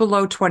 It was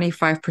below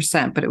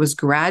 25%, but it was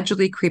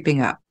gradually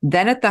creeping up.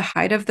 Then at the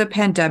height of the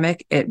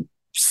pandemic, it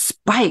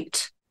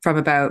spiked from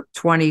about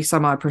 20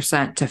 some odd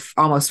percent to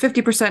almost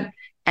 50%.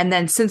 And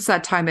then since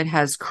that time, it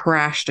has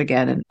crashed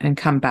again and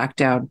come back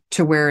down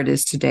to where it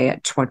is today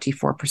at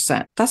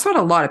 24%. That's not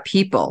a lot of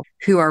people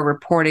who are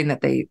reporting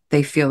that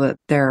they feel that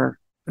their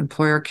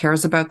employer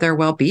cares about their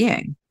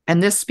well-being.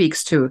 And this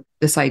speaks to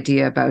this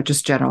idea about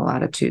just general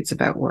attitudes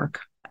about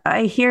work.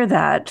 I hear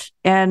that.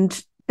 And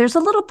there's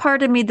a little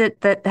part of me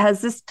that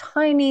has this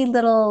tiny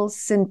little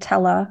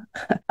scintilla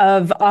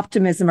of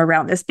optimism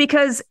around this,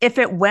 because if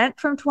it went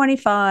from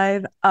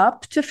 25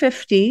 up to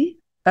 50,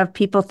 of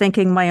people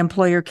thinking my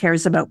employer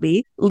cares about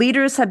me,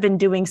 leaders have been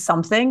doing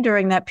something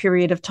during that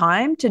period of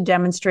time to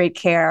demonstrate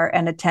care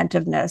and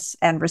attentiveness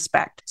and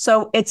respect.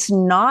 So it's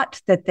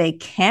not that they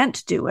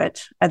can't do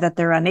it or that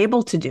they're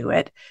unable to do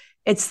it.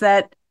 It's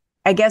that,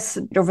 I guess,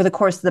 over the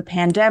course of the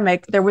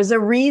pandemic, there was a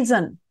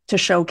reason to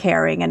show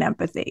caring and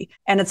empathy.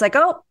 And it's like,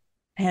 oh,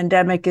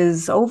 pandemic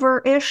is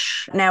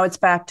over-ish. Now it's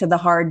back to the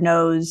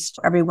hard-nosed,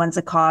 everyone's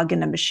a cog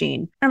in a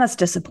machine. And that's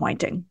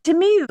disappointing. To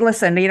me,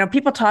 listen,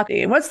 people talk,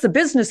 what's the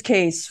business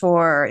case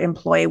for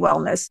employee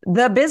wellness?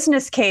 The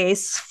business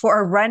case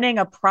for running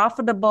a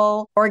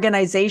profitable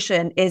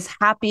organization is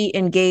happy,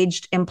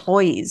 engaged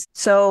employees.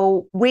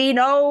 So we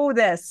know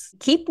this.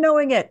 Keep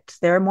knowing it.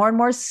 There are more and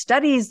more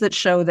studies that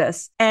show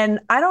this. And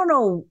I don't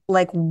know,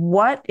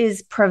 what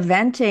is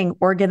preventing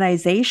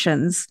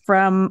organizations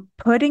from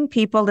putting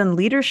people in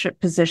leadership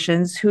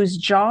positions whose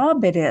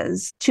job it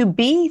is to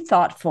be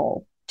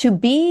thoughtful, to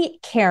be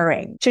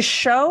caring, to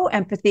show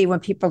empathy when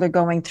people are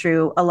going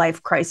through a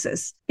life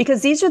crisis.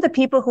 Because these are the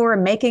people who are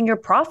making your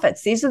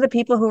profits. These are the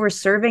people who are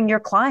serving your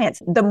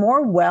clients. The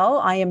more well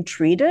I am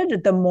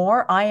treated, the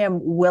more I am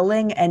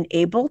willing and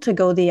able to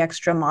go the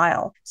extra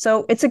mile.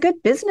 So it's a good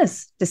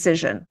business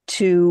decision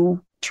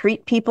to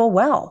treat people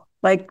well.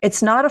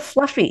 It's not a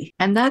fluffy.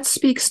 And that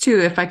speaks to,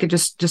 if I could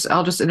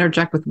I'll just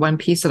interject with one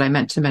piece that I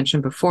meant to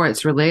mention before,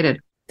 it's related.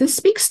 This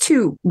speaks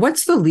to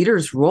what's the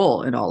leader's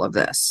role in all of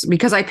this?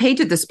 Because I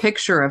painted this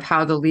picture of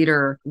how the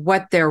leader,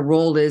 what their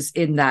role is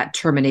in that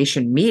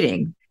termination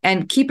meeting.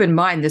 And keep in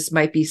mind, this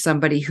might be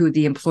somebody who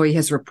the employee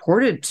has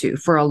reported to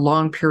for a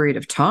long period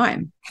of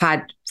time,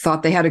 had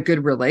thought they had a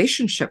good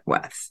relationship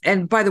with.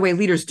 And by the way,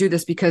 leaders do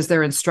this because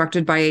they're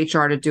instructed by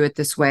HR to do it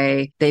this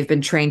way. They've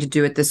been trained to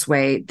do it this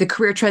way. The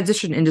career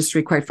transition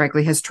industry, quite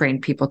frankly, has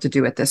trained people to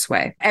do it this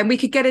way. And we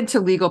could get into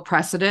legal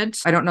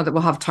precedent. I don't know that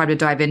we'll have time to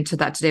dive into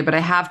that today, but I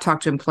have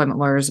talked to employment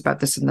lawyers about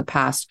this in the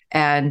past.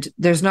 And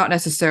there's not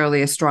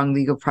necessarily a strong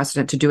legal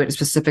precedent to do it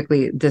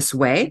specifically this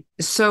way.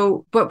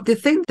 So, but the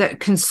thing that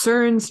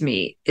concerns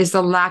me is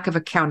the lack of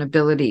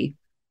accountability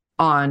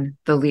on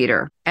the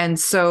leader. And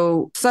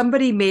so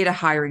somebody made a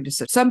hiring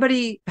decision.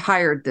 Somebody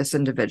hired this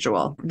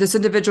individual. This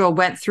individual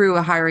went through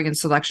a hiring and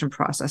selection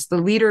process. The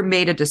leader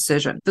made a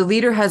decision. The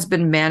leader has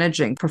been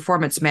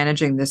performance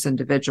managing this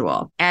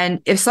individual.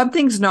 And if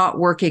something's not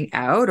working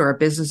out or a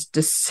business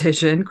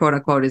decision, quote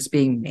unquote, is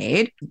being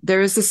made, there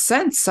is a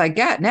sense I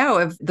get now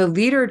if the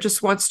leader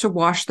just wants to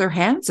wash their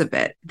hands of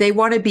it. They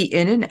want to be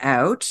in and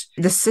out.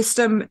 The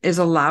system is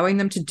allowing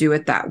them to do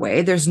it that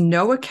way. There's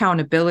no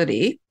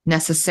accountability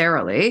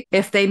necessarily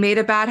if they made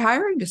a bad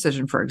hiring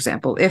decision, for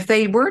example, if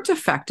they weren't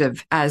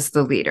effective as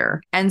the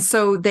leader. And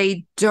so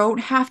they don't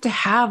have to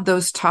have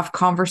those tough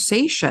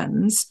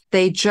conversations.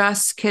 They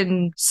just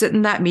can sit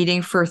in that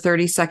meeting for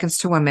 30 seconds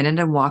to 1 minute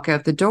and walk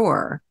out the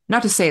door.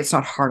 Not to say it's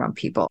not hard on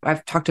people.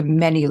 I've talked to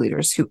many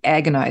leaders who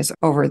agonize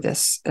over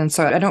this. And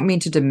so I don't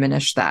mean to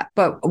diminish that.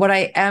 But what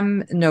I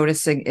am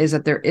noticing is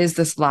that there is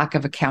this lack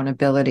of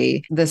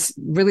accountability, this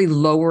really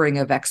lowering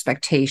of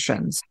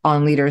expectations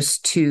on leaders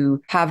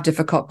to have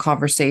difficult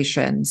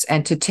conversations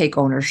and to take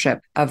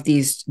ownership of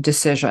these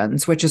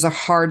decisions, which is a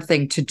hard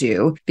thing to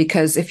do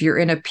because if you're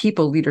in a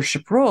people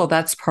leadership role,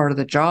 that's part of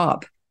the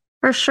job.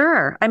 For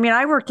sure. I mean,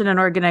 I worked in an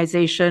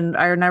organization,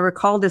 and I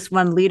recall this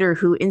one leader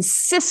who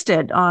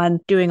insisted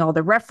on doing all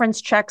the reference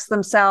checks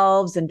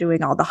themselves and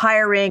doing all the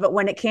hiring. But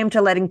when it came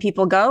to letting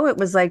people go, it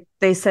was like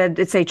they said,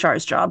 it's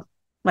HR's job.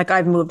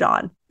 I've moved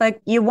on.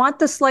 You want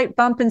the slight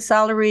bump in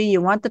salary,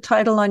 you want the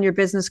title on your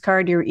business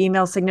card, your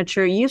email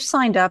signature. You've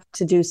signed up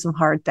to do some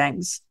hard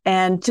things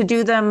and to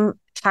do them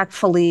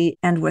tactfully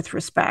and with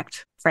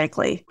respect.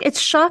 Frankly, it's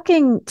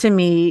shocking to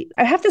me.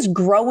 I have this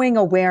growing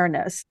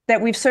awareness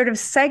that we've sort of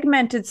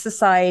segmented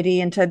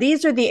society into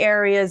these are the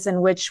areas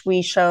in which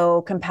we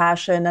show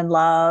compassion and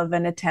love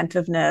and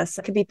attentiveness.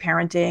 It could be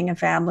parenting and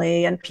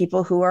family and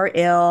people who are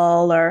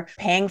ill or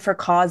paying for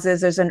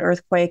causes. There's an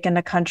earthquake in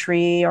a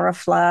country or a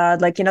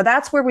flood.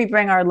 That's where we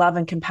bring our love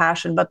and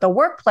compassion. But the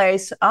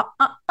workplace,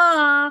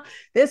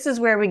 this is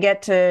where we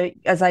get to,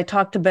 as I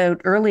talked about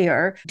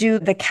earlier, do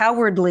the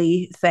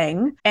cowardly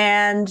thing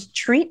and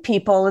treat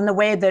people in the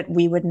way that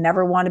we would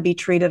never want to be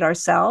treated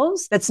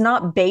ourselves. That's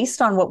not based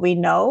on what we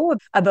know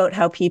about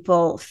how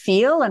people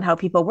feel and how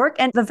people work.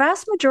 And the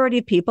vast majority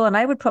of people, and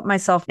I would put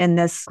myself in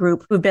this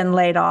group who've been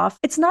laid off,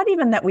 it's not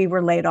even that we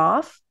were laid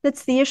off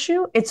that's the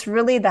issue. It's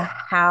really the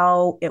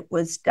how it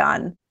was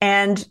done.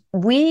 And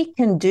we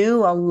can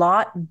do a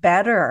lot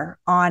better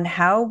on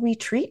how we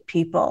treat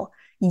people.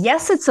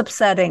 Yes, it's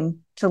upsetting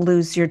to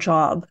lose your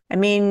job. I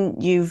mean,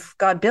 you've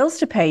got bills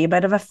to pay. You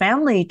might have a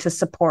family to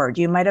support.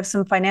 You might have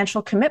some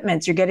financial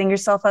commitments. You're getting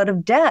yourself out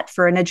of debt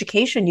for an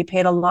education you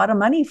paid a lot of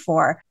money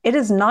for. It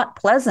is not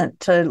pleasant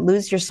to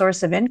lose your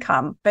source of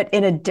income. But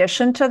in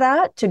addition to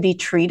that, to be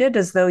treated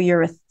as though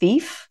you're a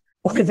thief,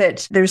 or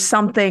that there's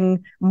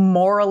something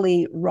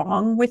morally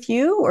wrong with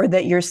you, or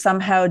that you're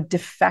somehow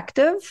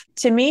defective.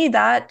 To me,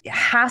 that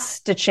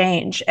has to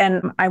change.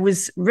 And I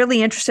was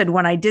really interested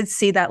when I did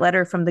see that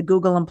letter from the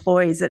Google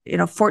employees that,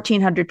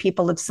 1,400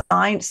 people have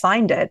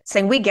signed it,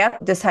 saying we get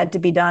this had to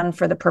be done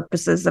for the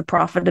purposes of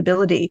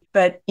profitability,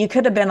 but you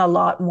could have been a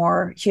lot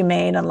more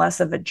humane and less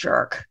of a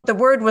jerk. The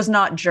word was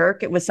not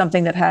jerk. It was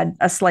something that had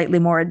a slightly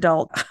more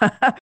adult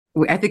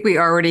I think we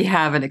already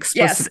have an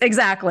explicit. Yes,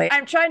 exactly.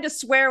 I'm trying to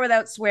swear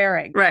without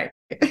swearing. Right.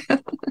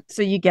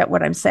 So you get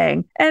what I'm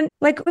saying. And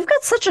like, we've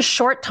got such a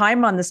short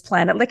time on this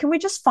planet. Like, can we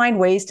just find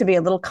ways to be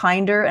a little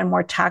kinder and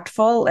more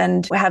tactful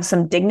and have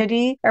some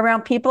dignity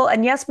around people?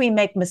 And yes, we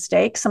make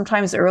mistakes.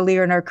 Sometimes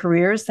earlier in our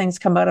careers, things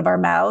come out of our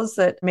mouths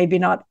that maybe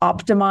not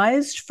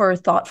optimized for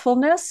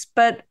thoughtfulness,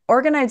 but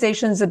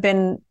organizations have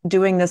been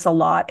doing this a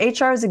lot.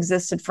 HR has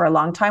existed for a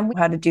long time. We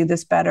know how to do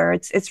this better.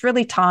 It's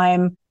really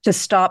time to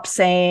stop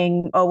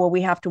saying, oh, well,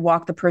 we have to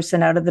walk the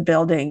person out of the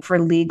building for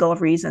legal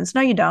reasons.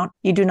 No, you don't.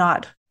 You do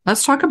not.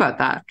 Let's talk about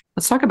that.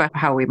 Let's talk about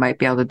how we might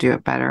be able to do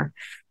it better.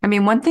 I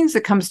mean, one thing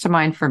that comes to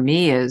mind for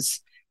me is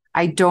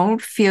I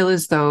don't feel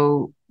as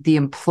though the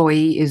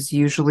employee is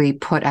usually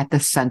put at the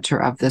center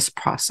of this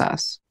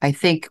process. I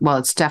think, well,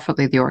 it's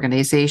definitely the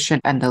organization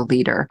and the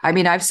leader. I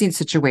mean, I've seen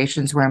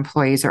situations where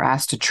employees are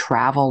asked to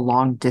travel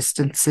long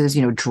distances,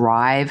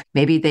 drive.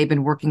 Maybe they've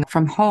been working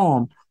from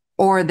home.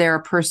 Or they're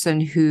a person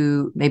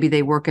who maybe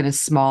they work in a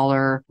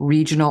smaller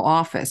regional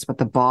office, but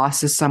the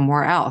boss is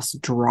somewhere else.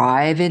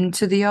 Drive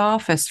into the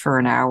office for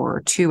an hour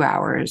or 2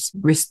 hours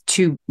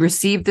to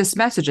receive this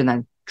message and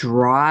then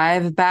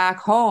drive back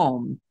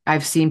home.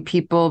 I've seen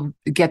people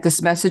get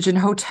this message in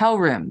hotel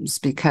rooms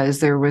because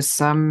there was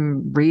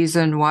some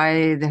reason why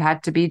it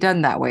had to be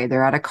done that way.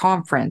 They're at a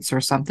conference or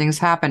something's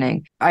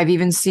happening. I've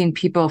even seen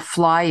people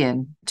fly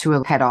in to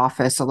a head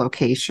office, a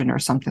location or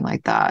something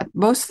like that.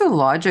 Most of the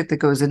logic that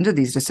goes into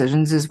these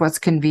decisions is what's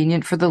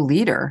convenient for the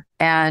leader.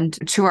 And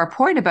to our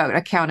point about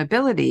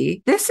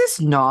accountability, this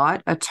is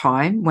not a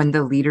time when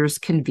the leader's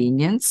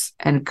convenience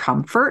and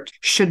comfort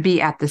should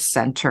be at the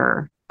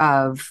center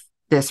of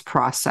this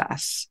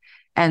process.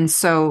 And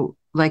so,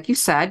 like you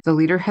said, the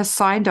leader has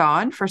signed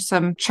on for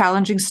some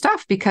challenging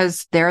stuff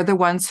because they're the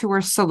ones who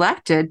were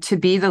selected to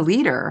be the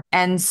leader.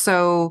 And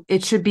so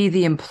it should be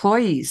the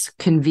employee's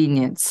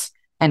convenience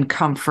and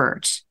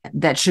comfort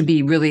that should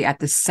be really at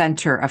the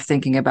center of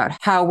thinking about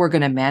how we're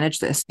going to manage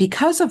this.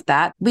 Because of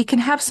that, we can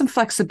have some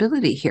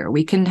flexibility here.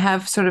 We can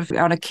have sort of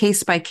on a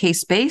case by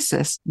case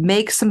basis,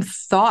 make some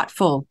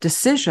thoughtful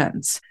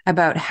decisions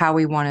about how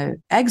we want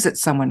to exit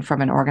someone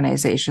from an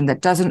organization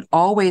that doesn't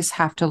always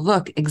have to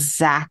look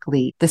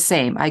exactly the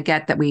same. I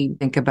get that we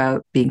think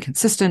about being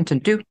consistent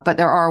and but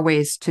there are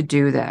ways to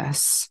do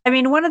this. I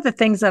mean, one of the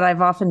things that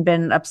I've often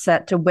been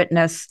upset to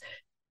witness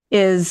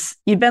is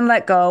you've been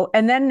let go.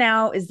 And then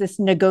now is this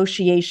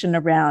negotiation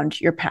around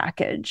your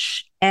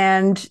package.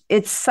 And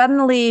it's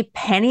suddenly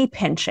penny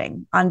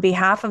pinching on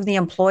behalf of the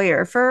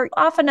employer for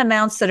often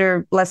amounts that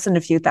are less than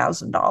a few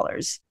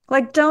 $1,000s.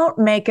 Like, don't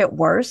make it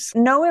worse.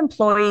 No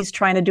employee's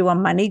trying to do a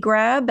money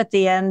grab at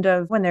the end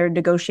of when they're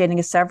negotiating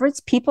a severance.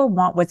 People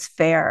want what's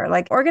fair.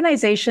 Like,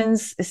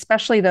 organizations,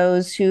 especially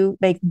those who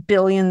make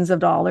billions of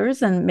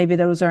dollars, and maybe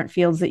those aren't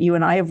fields that you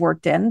and I have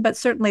worked in, but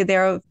certainly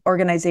there are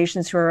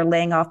organizations who are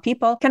laying off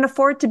people, can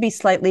afford to be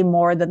slightly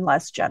more than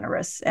less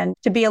generous and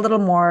to be a little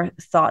more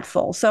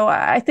thoughtful. So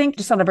I think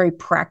just on a very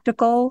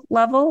practical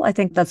level, I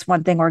think that's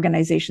one thing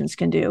organizations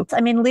can do. I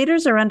mean,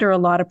 leaders are under a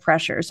lot of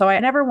pressure. So I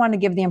never want to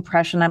give the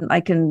impression I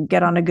can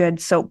get on a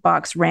good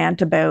soapbox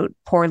rant about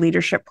poor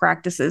leadership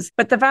practices.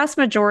 But the vast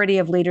majority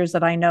of leaders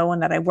that I know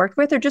and that I work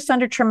with are just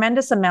under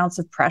tremendous amounts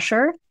of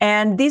pressure.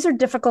 And these are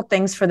difficult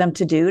things for them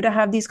to do, to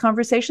have these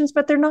conversations,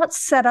 but they're not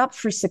set up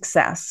for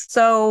success.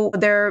 So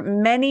there are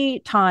many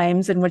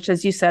times in which,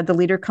 as you said, the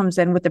leader comes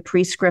in with a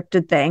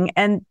pre-scripted thing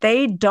and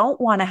they don't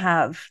want to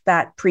have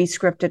that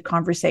pre-scripted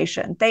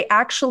conversation. They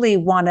actually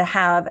want to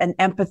have an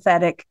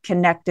empathetic,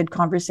 connected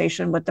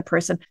conversation with the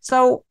person.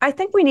 So I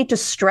think we need to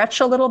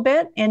stretch a little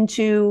bit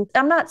into,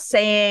 I'm not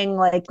saying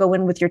like go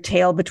in with your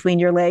tail between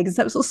your legs.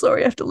 I'm so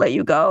sorry, I have to let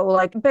you go.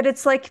 But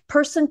it's like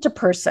person to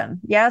person.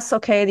 Yes,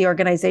 okay, the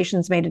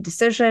organization's made a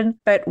decision,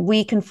 but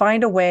we can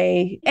find a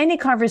way. Any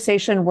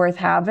conversation worth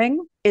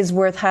having is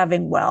worth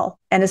having well.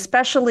 And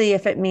especially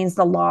if it means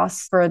the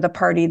loss for the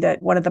party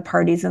that one of the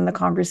parties in the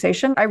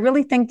conversation. I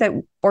really think that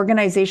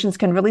organizations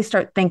can really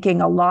start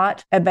thinking a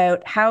lot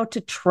about how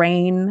to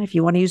train, if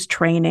you want to use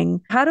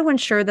training, how to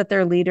ensure that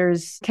their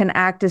leaders can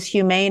act as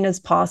humane as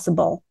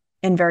possible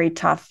in very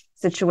tough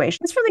situations.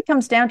 This really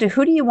comes down to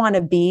who do you want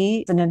to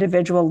be as an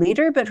individual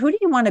leader, but who do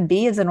you want to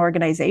be as an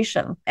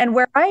organization? And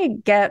where I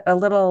get a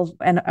little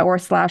or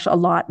a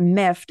lot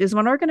miffed is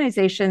when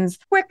organizations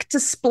quick to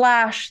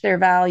splash their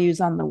values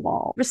on the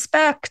wall.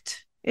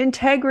 Respect,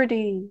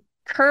 integrity,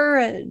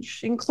 courage,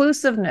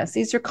 inclusiveness.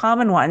 These are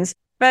common ones.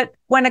 But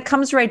when it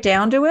comes right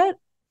down to it,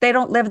 they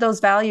don't live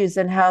those values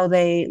in how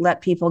they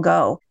let people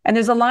go. And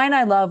there's a line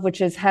I love, which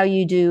is how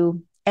you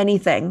do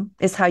anything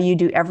is how you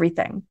do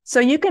everything.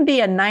 So you can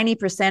be a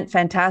 90%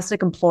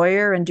 fantastic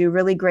employer and do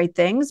really great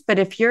things, but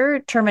if your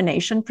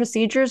termination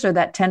procedures are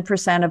that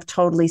 10% of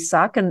totally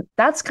suck, and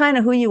that's kind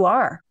of who you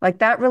are, like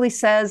that really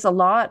says a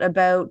lot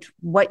about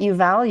what you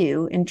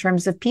value in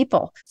terms of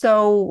people.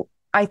 So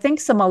I think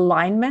some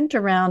alignment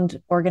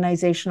around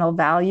organizational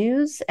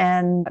values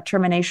and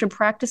termination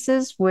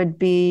practices would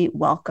be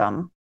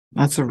welcome.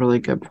 That's a really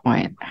good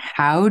point.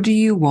 How do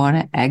you want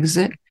to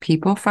exit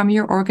people from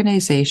your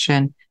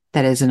organization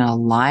that is in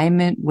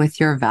alignment with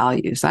your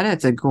values? That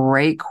is a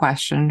great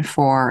question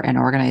for an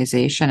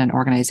organization and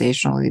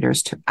organizational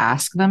leaders to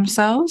ask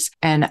themselves.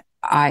 And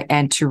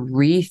to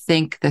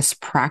rethink this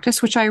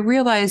practice, which I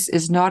realize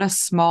is not a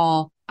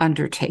small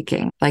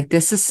undertaking. Like,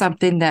 this is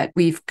something that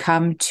we've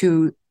come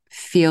to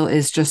feel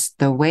is just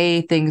the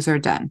way things are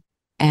done.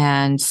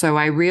 And so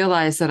I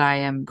realize that I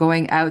am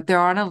going out there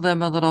on a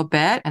limb a little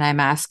bit, and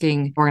I'm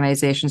asking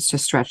organizations to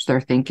stretch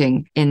their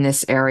thinking in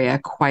this area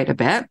quite a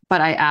bit.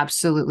 But I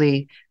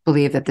absolutely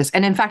believe that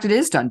and in fact, it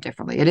is done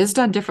differently. It is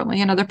done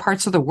differently in other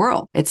parts of the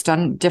world. It's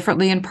done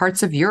differently in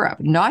parts of Europe,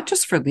 not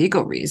just for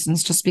legal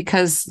reasons, just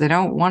because they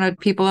don't want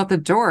people at the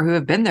door who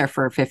have been there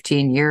for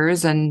 15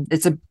 years. And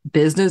it's a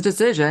business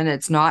decision.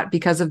 It's not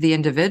because of the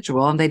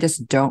individual, and they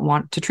just don't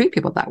want to treat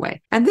people that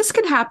way. And this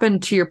can happen,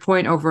 to your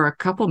point, over a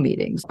couple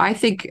meetings. I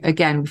think,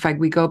 again, if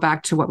we go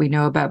back to what we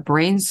know about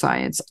brain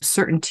science,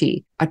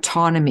 certainty,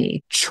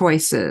 autonomy,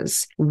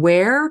 choices.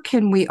 Where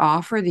can we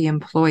offer the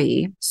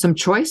employee some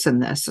choice in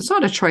this? It's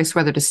not a choice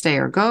whether to stay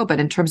or go, but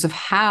in terms of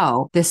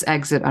how this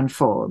exit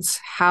unfolds,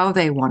 how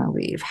they want to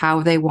leave,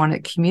 how they want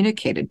it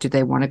communicated. Do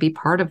they want to be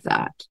part of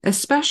that?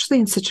 Especially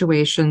in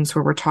situations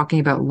where we're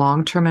talking about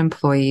long-term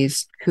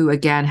employees who,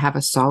 again, have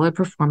a solid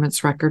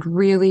performance record.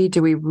 Really,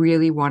 do we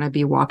really want to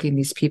be walking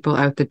these people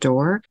out the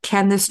door?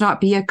 Can this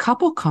not be a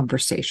couple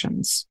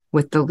conversations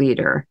with the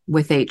leader,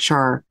 with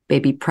HR,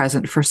 maybe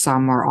present for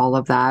some or all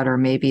of that? Or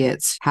maybe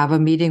it's have a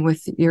meeting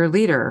with your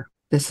leader.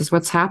 This is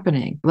what's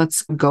happening.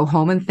 Let's go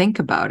home and think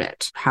about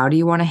it. How do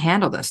you want to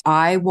handle this?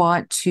 I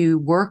want to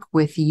work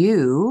with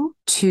you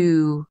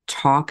to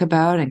talk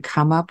about and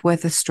come up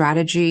with a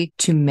strategy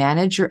to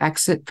manage your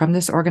exit from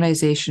this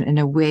organization in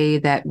a way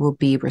that will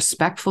be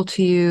respectful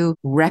to you,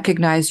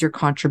 recognize your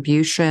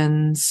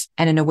contributions,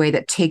 and in a way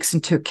that takes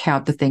into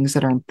account the things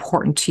that are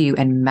important to you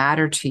and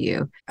matter to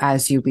you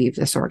as you leave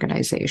this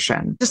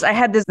organization. I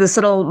had this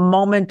little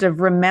moment of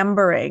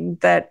remembering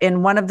that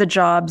in one of the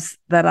jobs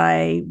that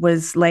I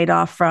was laid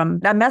off from,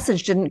 that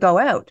message didn't go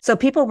out. So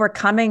people were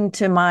coming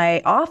to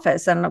my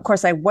office, and of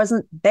course I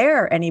wasn't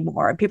there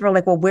anymore. People were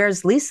like, well,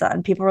 where's Lisa?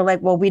 And people were like,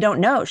 well, we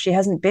don't know. She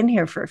hasn't been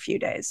here for a few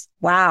days.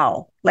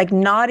 Wow. Like,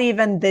 not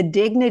even the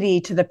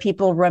dignity to the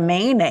people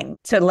remaining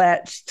to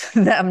let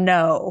them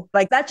know.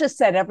 Like, that just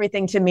said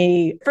everything to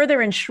me,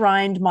 further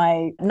enshrined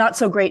my not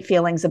so great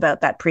feelings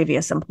about that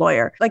previous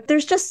employer. Like,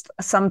 there's just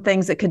some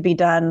things that could be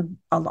done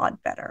a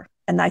lot better.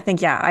 And I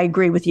think, yeah, I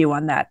agree with you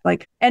on that.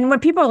 Like, and when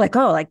people are like,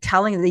 oh, like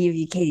telling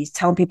he's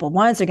telling people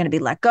once they're going to be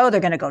let go,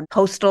 they're going to go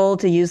postal,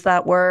 to use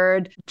that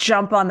word,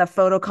 jump on the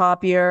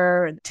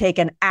photocopier, take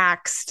an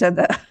axe to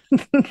their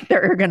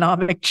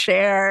ergonomic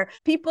chair.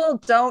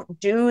 People don't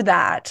do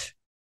that.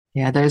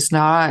 Yeah, there's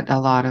not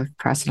a lot of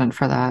precedent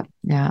for that.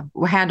 Yeah.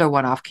 We'll handle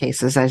one-off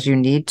cases as you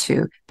need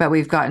to, but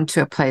we've gotten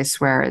to a place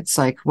where it's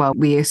like, well,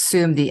 we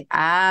assume the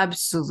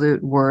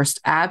absolute worst,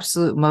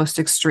 absolute most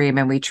extreme,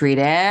 and we treat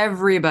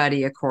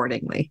everybody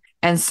accordingly.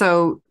 And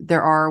so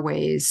there are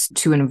ways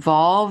to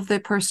involve the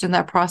person in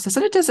that process.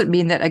 And it doesn't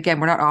mean that, again,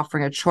 we're not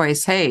offering a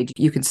choice. Hey,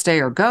 you can stay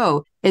or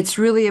go. It's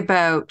really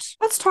about,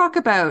 let's talk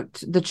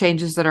about the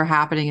changes that are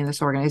happening in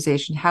this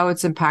organization, how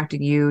it's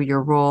impacting you,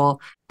 your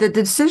role, the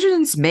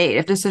decision's made,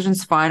 if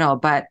decision's final,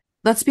 but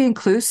let's be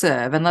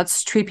inclusive and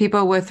let's treat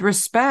people with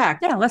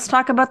respect. Yeah, let's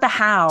talk about the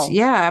how.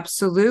 Yeah,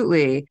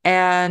 absolutely.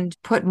 And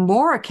put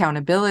more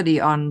accountability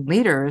on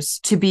leaders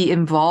to be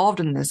involved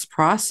in this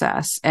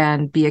process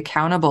and be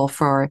accountable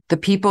for the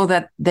people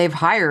that they've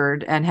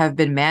hired and have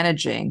been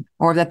managing,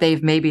 or that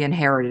they've maybe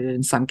inherited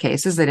in some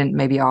cases. They didn't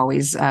maybe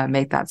always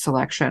make that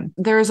selection.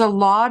 There's a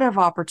lot of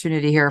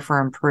opportunity here for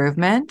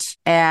improvement.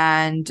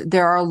 And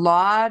there are a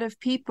lot of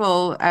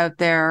people out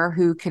there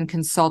who can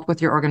consult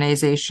with your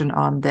organization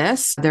on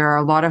this. There are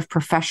a lot of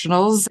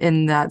professionals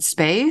in that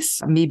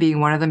space, me being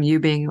one of them, you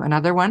being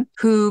another one,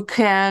 who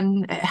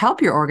can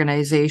help your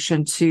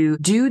organization to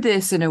do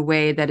this in a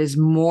way that is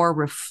more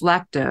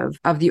reflective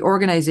of the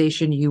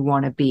organization you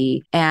want to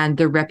be and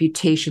the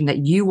reputation that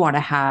you want to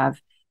have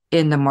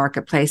in the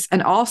marketplace.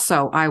 And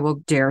also, I will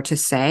dare to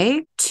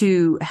say,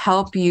 to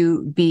help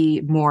you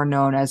be more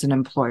known as an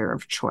employer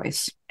of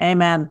choice.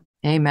 Amen.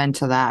 Amen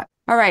to that.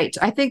 All right.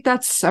 I think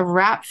that's a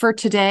wrap for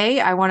today.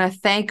 I want to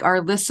thank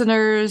our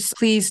listeners.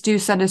 Please do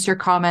send us your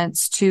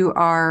comments to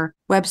our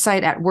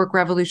website at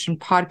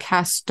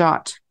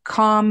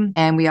workrevolutionpodcast.com.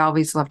 And we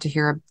always love to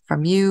hear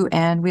from you.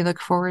 And we look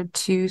forward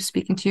to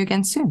speaking to you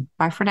again soon.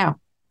 Bye for now.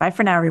 Bye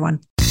for now, everyone.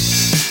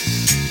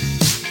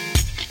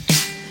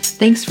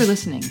 Thanks for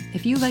listening.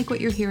 If you like what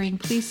you're hearing,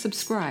 please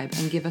subscribe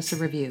and give us a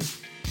review.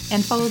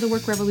 And follow the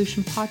Work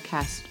Revolution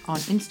podcast on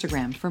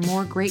Instagram for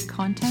more great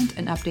content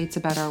and updates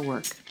about our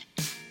work.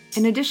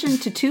 In addition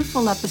to 2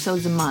 full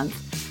episodes a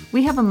month,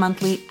 we have a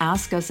monthly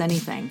Ask Us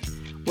Anything,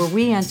 where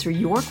we answer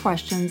your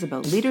questions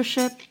about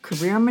leadership,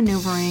 career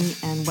maneuvering,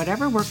 and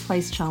whatever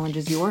workplace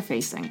challenges you're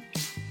facing.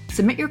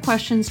 Submit your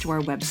questions to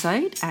our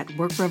website at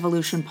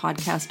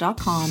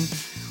workrevolutionpodcast.com,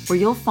 where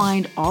you'll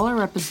find all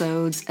our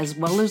episodes as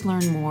well as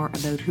learn more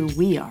about who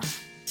we are.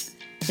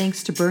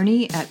 Thanks to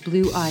Bernie at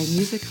Blue Eye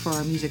Music for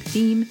our music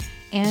theme,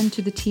 and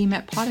to the team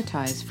at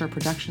Podetize for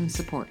production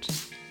support.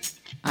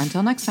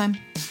 Until next time.